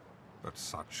 But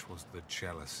such was the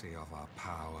jealousy of our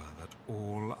power that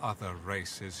all other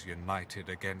races united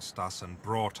against us and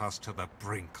brought us to the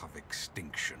brink of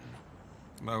extinction.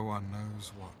 No one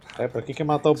knows what happened. Pra quem quer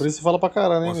matar o príncipe fala pra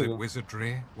caralho, né, Was it amigo?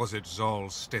 wizardry? Was it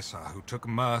Zol Stissa who took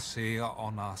mercy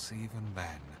on us even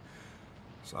then?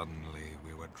 Suddenly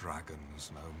we were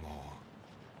dragons no more.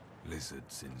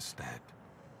 Lizards instead.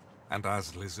 And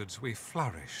as lizards we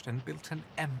flourished and built an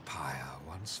empire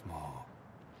once more.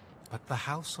 But the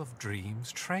House of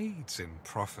Dreams trades in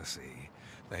prophecy.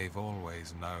 They've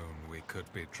always known we could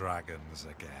be dragons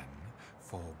again.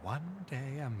 For one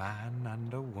day a man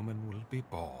and a woman will be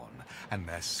born, and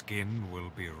their skin will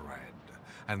be red,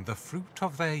 and the fruit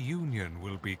of their union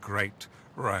will be great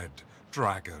red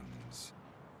dragons.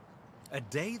 A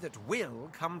day that will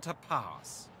come to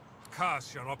pass.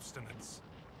 Curse your obstinance.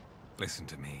 Listen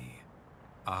to me.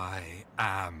 I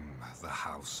am the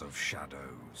House of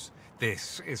Shadows.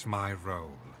 This is my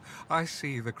role. I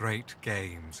see the great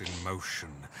games in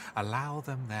motion. Allow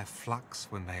them their flux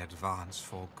when they advance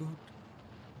for good.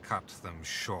 Cut them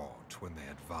short when they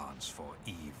advance for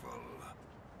evil.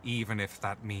 Even if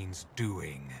that means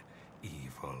doing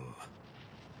evil.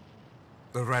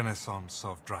 The renaissance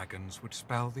of dragons would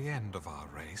spell the end of our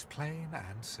race, plain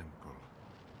and simple.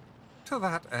 To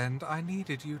that end, I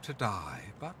needed you to die,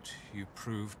 but you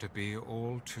proved to be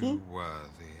all too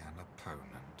worthy an opponent.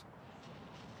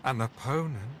 An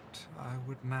opponent, I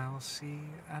would now see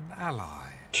an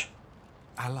ally.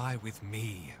 Ally with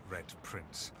me, Red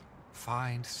Prince.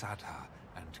 Find Sadha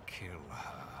and kill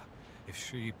her. If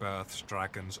she births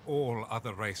dragons, all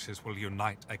other races will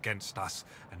unite against us,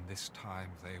 and this time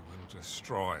they will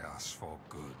destroy us for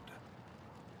good.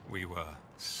 We were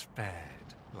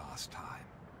spared last time.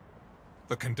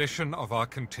 The condition of our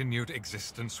continued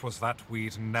existence was that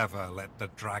we'd never let the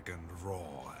dragon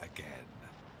roar again.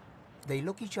 They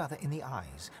look each other in the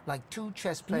eyes, like two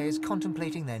chess players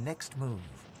contemplating their next move.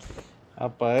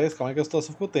 Rapaz, calma aí que a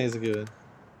situação ficou tensa aqui, velho.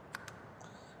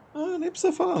 Ah, nem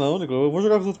precisa falar não, Nicolas. Eu vou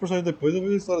jogar com os outros personagens depois e eu vou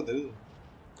ver a história deles.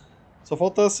 Só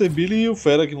falta a Sebille e o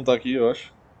Fera que não tá aqui, eu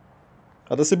acho.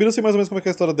 A da Sebille eu sei mais ou menos como é que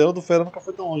é a história dela, do Fera nunca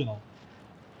foi tão longe, não.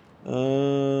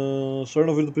 Sor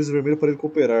no ouvido do Príncipe Vermelho para ele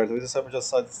cooperar. Talvez ele saiba onde a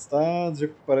Sada está, dizer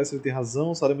que parece que ele tem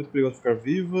razão, Sada é muito perigoso ficar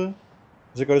viva.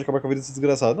 Dizer que é hora de acabar com a vida desse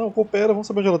desgraçado. Não, coopera, vamos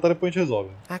saber onde ela está e depois a gente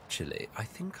resolve. Actually, I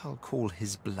think I'll call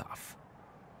his bluff.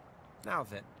 Now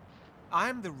then,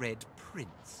 I'm the Red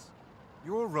Prince.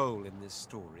 Your role in this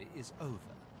story is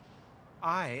over.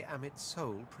 I am its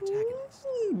sole protagonist.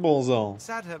 Bonzão.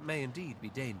 Sadha may indeed be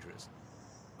dangerous.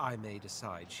 I may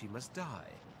decide she must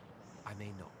die. I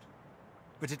may not.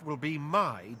 But it will be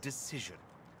my decision.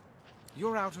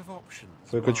 You're out of options.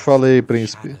 Foi o que eu te falei,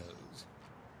 príncipe. Shadows.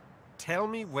 Tell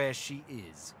me where she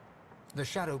is. The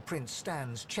Shadow Prince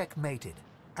stands checkmated,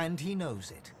 and he knows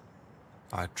it.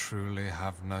 I truly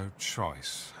have no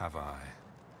choice, have I?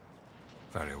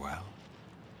 Very well.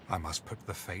 I must put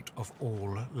the fate of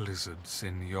all lizards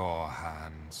in your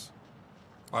hands.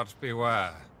 But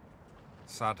beware.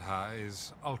 Sadha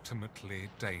is ultimately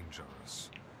dangerous.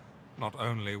 Not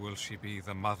only will she be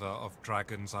the mother of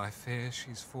dragons, I fear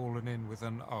she's fallen in with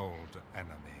an old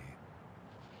enemy.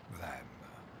 Them.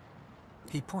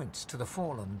 He points to the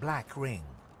fallen black ring.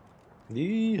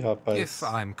 Ih, rapaz. If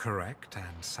I'm correct,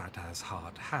 and Sadha's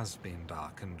heart has been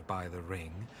darkened by the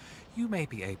ring, you may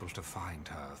be able to find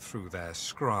her through their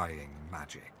scrying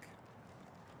magic.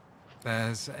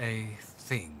 There's a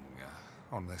thing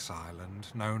on this island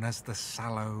known as the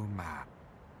Sallow Man.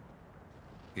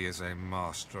 He is a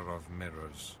master of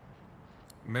mirrors.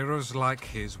 Mirrors like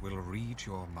his will read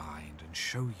your mind and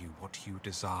show you what you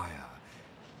desire,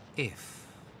 if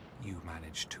you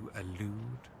manage to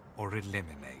elude or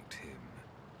eliminate him.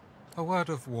 A word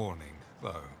of warning,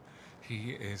 though.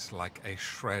 He is like a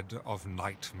shred of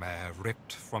nightmare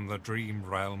ripped from the dream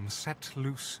realm, set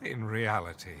loose in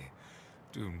reality.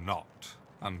 Do not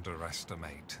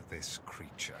underestimate this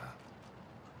creature.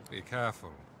 Be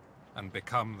careful, and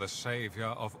become the savior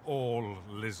of all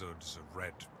lizards,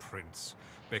 Red Prince.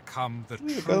 Become the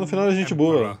true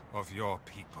emperor of your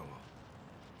people.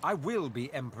 I will be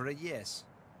emperor, yes.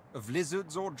 Of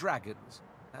lizards or dragons,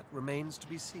 that remains to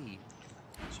be seen.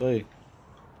 Isso aí.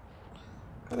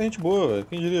 Cara, gente boa, velho.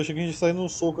 Quem diria? Achei que a gente sair num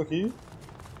soco aqui.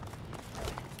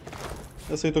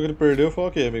 Aceitou que ele perdeu e falou: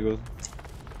 ok, amigo.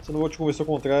 Se eu não vou te convencer ao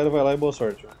contrário, vai lá e boa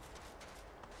sorte.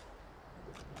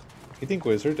 Aqui tem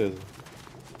coisa, certeza.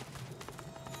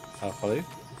 Ah, falei?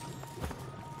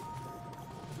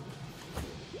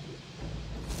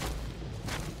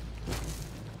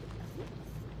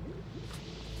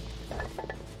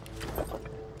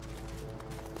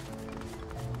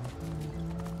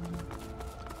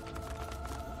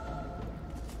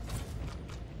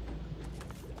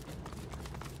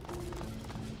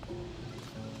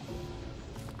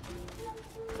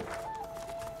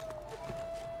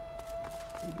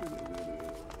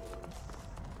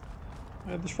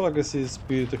 Deixa eu falar com esse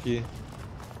espírito aqui.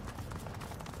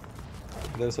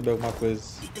 Deve saber alguma coisa.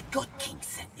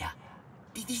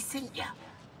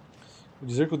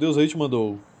 Dizer que o Deus aí te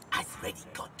mandou.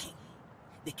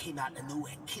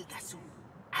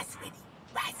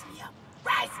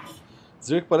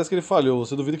 Dizer que parece que ele falhou.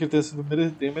 Você duvida que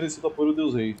ele tenha merecido o apoio do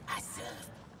Deus Rei.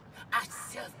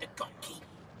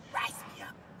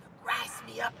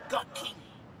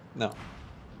 Não.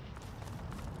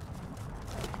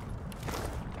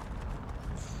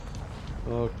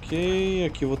 Ok,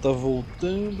 aqui eu vou estar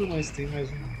voltando, mas tem mais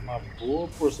uma boa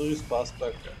porção de espaço pra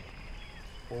cá.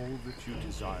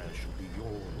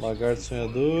 Lagarto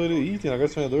sonhador. Ih, tem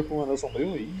lagarto sonhador com um anel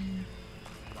sombrio. Ih.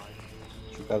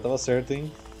 Acho que o cara tava certo,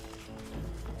 hein?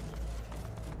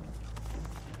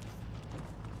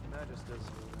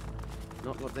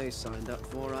 Not what they signed up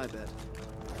for, I bet.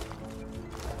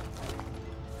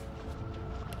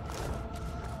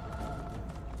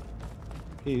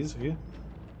 Que isso aqui?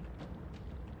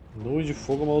 Nuvem de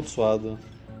fogo amaldiçoado.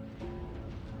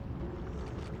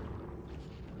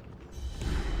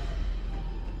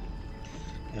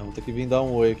 Vamos ter que vir dar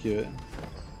um oi aqui, velho.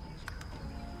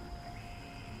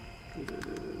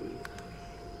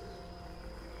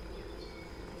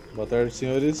 Boa tarde,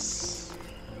 senhores.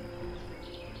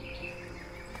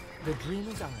 The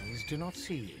dreamer's eyes do not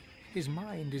see you. His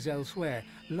mind is elsewhere,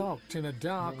 locked in a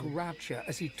dark rapture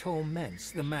as he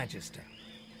torments the Magister.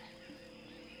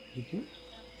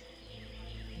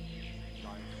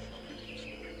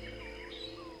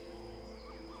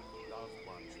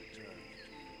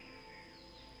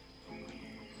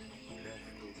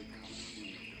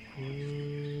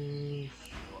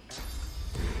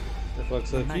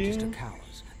 The Magister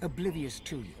cowers, oblivious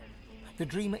to you. The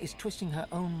dreamer is twisting her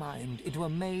own mind into a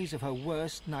maze of her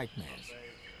worst nightmares.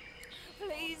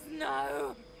 Please,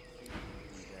 no.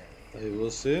 Aí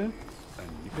você.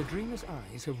 The dreamer's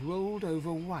eyes have rolled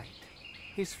over white.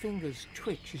 His fingers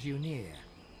twitch as you near.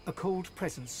 A cold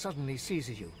presence suddenly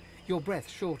seizes you. Your breath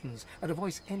shortens, and a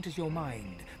voice enters your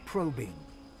mind, probing.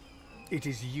 It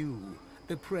is you,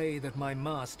 the prey that my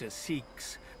master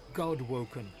seeks,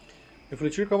 God-woken.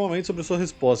 Refletir calmamente sobre a sua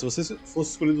resposta. Se você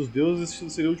fosse escolhido dos deuses, este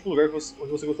seria o último lugar onde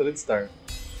você gostaria de estar.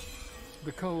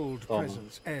 The cold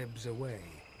presence ebbs away.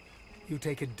 You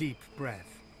take a deep breath.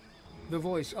 The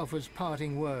voice offers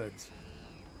parting words.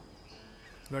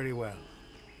 Very well.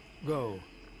 Go,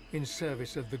 in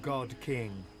service of the God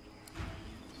King.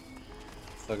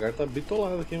 Esse lagarto tá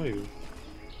bitolado aqui, amigo.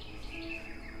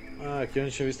 Ah, aqui é onde a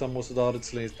gente tinha visto a moça da hora de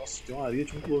silêncio. Nossa, tem uma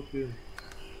ariete muito louca aqui.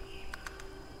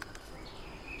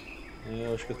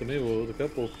 Eu acho que eu também vou, daqui a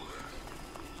pouco.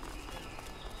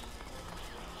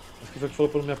 Acho que foi o que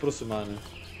falou pra não me aproximar, né?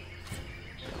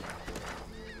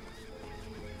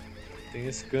 Tem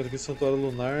esse canto aqui, Santuário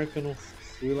Lunar, que eu não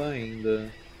fui lá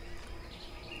ainda.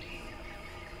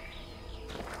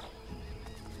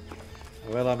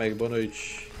 Vai lá, Meg, boa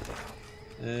noite.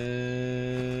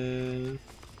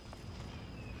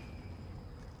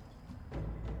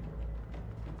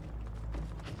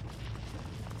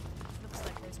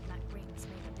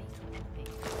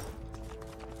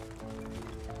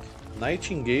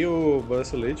 Nightingale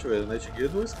bracelete, velho. Nightingale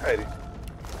do Skyrim.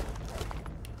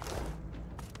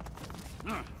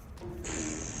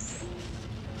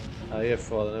 Aí é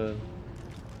foda, né?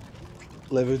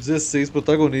 Level 16,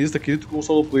 protagonista, querido com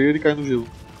solo player e cai no gelo.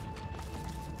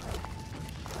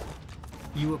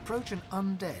 You approach an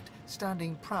undead,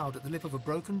 standing proud at the lip of a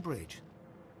broken bridge.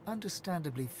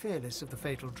 Understandably fearless of the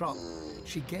fatal drop,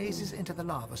 she gazes into the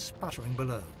lava sputtering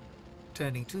below.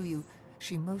 Turning to you,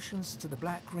 she motions to the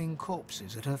black ring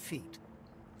corpses at her feet.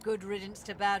 Good riddance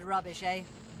to bad rubbish, eh?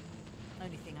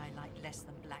 Only thing I like less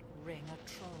than black ring are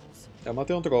trolls. Eu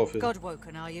matei um troll, filho.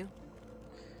 Godwoken, are you?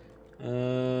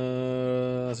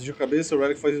 Assistiu a cabeça, o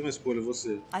Relic faz uma escolha,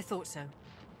 você. I thought so.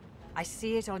 I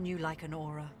see it on you like an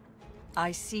aura.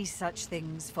 I see such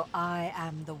things, for I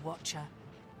am the Watcher.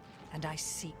 And I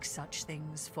seek such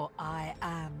things, for I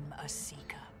am a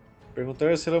seeker.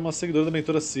 Perguntar se ela é uma seguidora da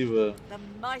mentora Siva. The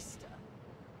Meister.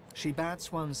 She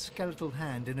bats one skeletal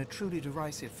hand in a truly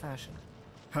derisive fashion.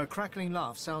 Her crackling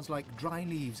laugh sounds like dry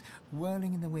leaves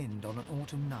whirling in the wind on an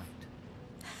autumn night.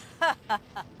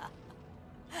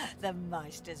 The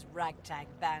Meister's ragtag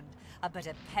band are but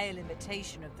a pale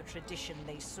imitation of the tradition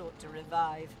they sought to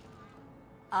revive.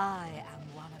 I am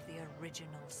one of the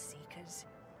original Seekers.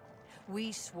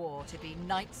 We swore to be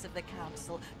Knights of the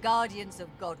Council, Guardians of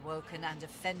Godwoken and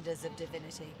Defenders of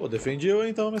Divinity. Pô, defende eu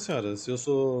então, minha senhora. Se eu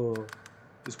sou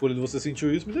escolhido, você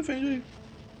sentiu isso, me defende aí.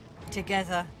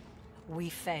 Together, we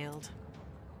failed.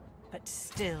 But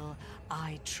still,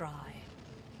 I try.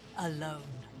 Alone.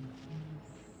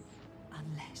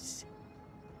 Unless...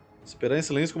 Esperar em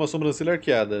silêncio com uma sobrancelha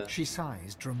arqueada. She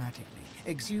sighs dramatically,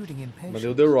 exuding impatience. Mandei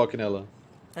o The Rock nela.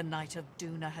 The Knight of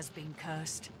Duna has been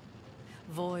cursed.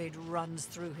 Void runs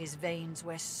through his veins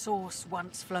where source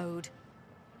once flowed.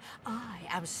 I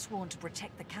am sworn to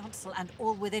protect the Council and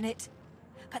all within it.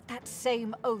 But that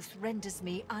same oath renders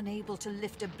me unable to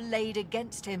lift a blade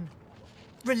against him.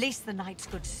 Release the Knight's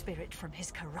good spirit from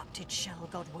his corrupted shell,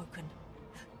 Godwoken.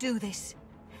 Do this,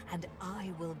 and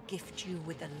I will gift you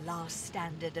with the last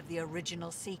standard of the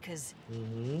original Seekers.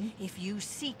 If you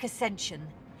seek ascension,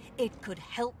 it could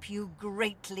help you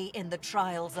greatly in the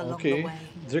trials along the way.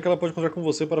 Dizer que ela pode contar com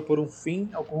você para pôr um fim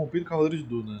ao corrompido Cavaleiro de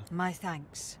Duna. My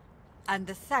thanks. And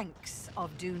the thanks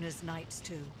of Duna's knights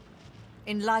too.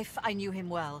 In life I knew him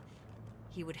well.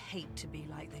 He would hate to be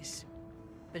like this.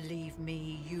 Believe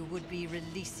me, you would be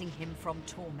releasing him from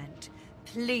torment.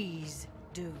 Please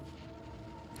do.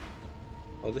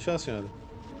 Pode deixar, senhora.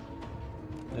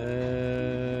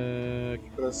 Aqui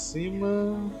pra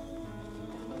cima.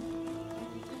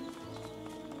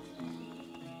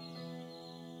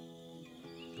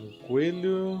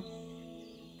 Coelho.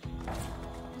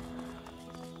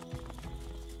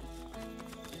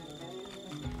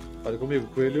 Fale comigo,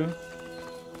 coelho.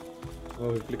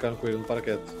 Vou clicar no coelho, não para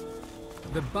quieto.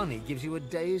 The bunny gives you a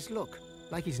dazed look,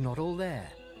 like he's not all there.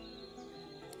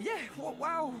 Yeah,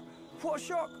 wow, what a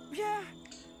shock, yeah.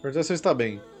 Perguntar se ele está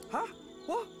bem. Huh?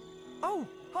 What? Oh,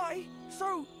 hi.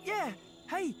 So, yeah.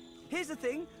 Hey, here's the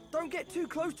thing. Don't get too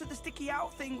close to the sticky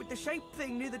out thing with the shape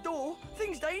thing near the door.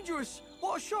 Thing's dangerous.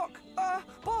 What a shock.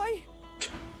 Bye.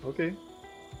 Ok.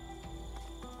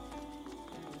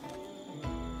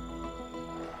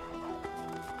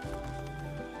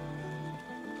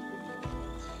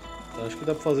 Tá, acho que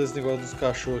dá pra fazer esse negócio dos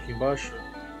cachorros aqui embaixo.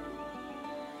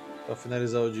 Pra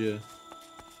finalizar o dia.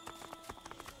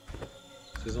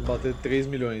 Vocês vão bater 3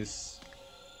 milhões.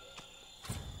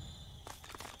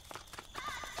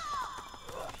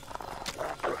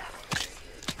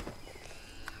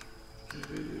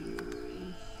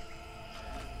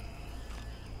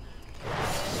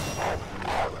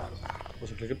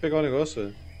 Nossa, eu queria pegar o negócio,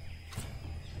 velho.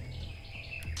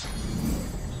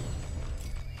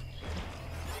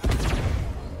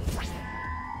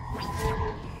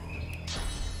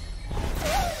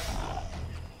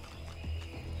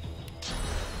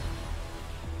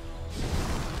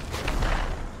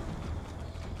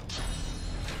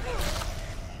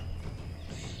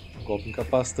 Golpe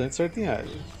incapacitante, certo em área.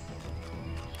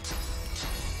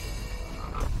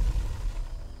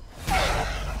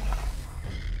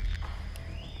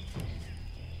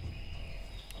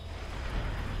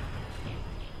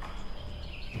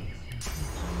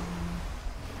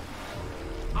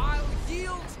 I'll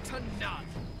yield to none.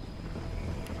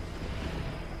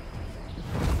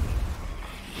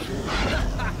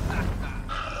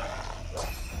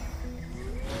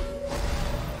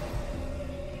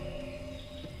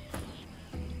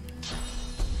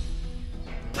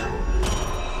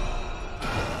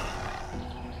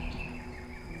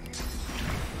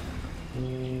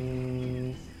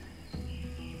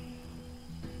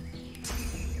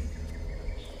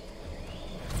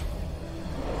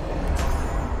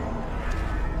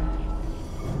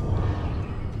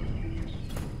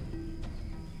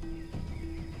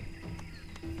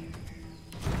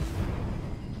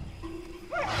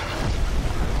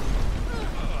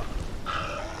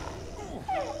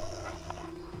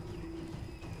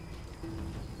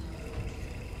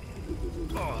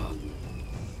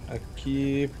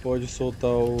 aqui pode soltar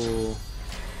o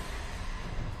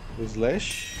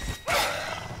slash,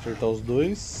 acertar os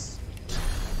dois.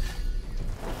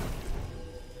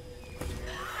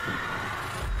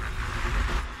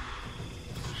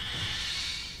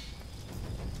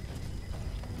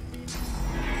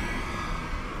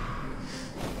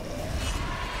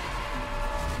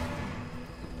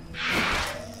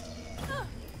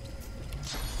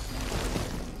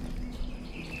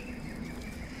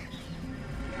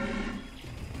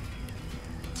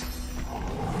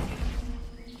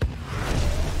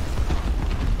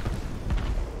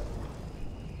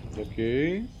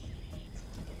 Ok.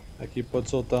 Aqui pode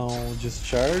soltar um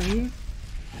discharge.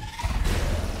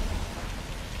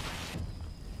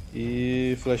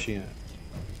 E flechinha.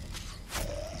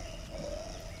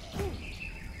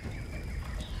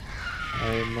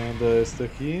 Aí manda esta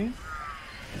aqui.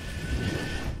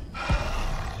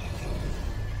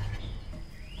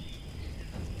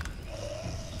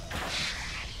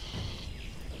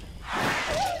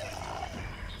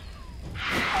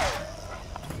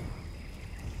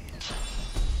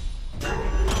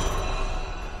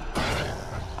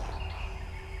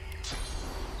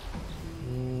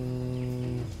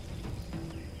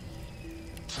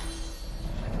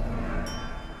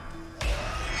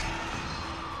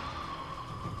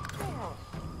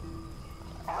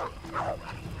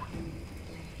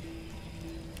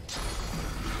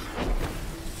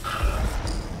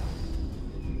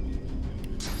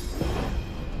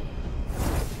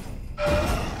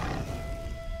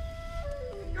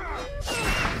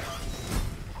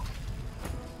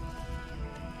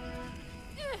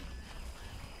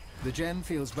 The gem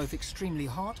feels both extremely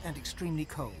hot and extremely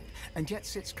cold, and yet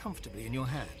sits comfortably in your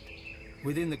hand.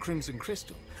 Within the crimson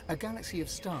crystal, a galaxy of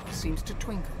stars seems to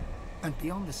twinkle, and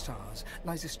beyond the stars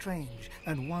lies a strange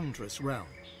and wondrous realm.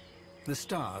 The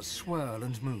stars swirl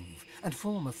and move, and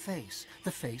form a face,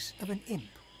 the face of an imp.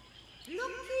 Looky,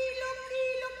 looky,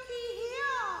 looky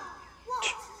here!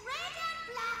 What's red and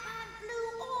black and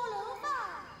blue all over?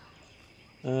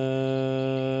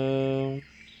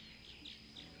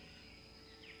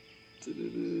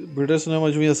 Verdade, não é uma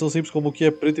adivinhação simples como o que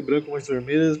é preto e branco com as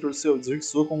vermelhas, por seu dizer que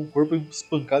soa como um corpo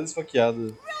espancado e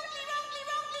esfaqueado.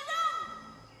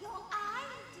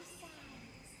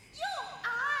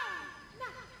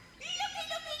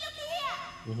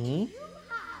 Uhum.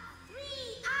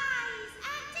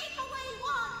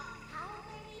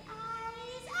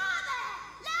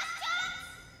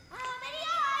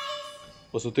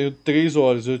 Pô, se eu tenho 3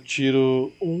 olhos, eu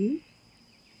tiro 1,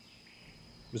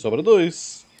 me sobra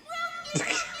 2.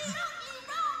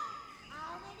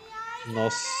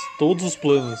 Nossa, todos os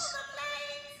planos.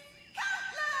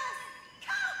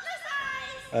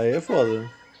 Aí é foda.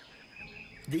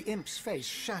 The imp's face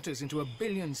shatters into a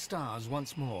billion stars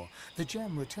once more. The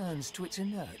gem returns to its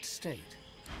inert state.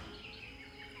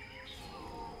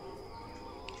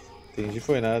 Entendi,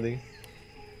 foi nada, hein?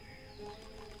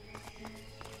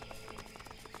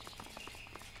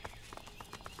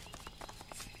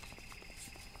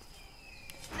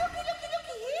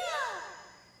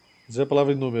 Dizer a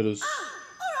palavra em números.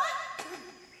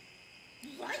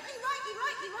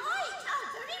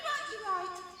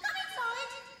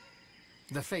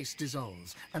 The face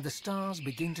dissolves, and the stars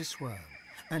begin to swirl.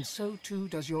 And so too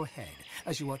does your head,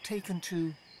 as you are taken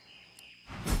to...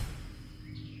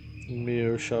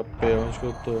 Meu chapéu, onde que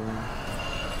eu tô?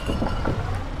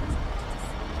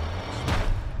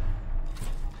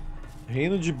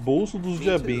 Reino de Bolso dos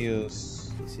Diabinhos.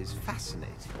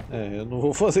 É, eu não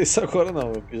vou fazer isso agora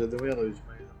não, porque já deu meia-noite.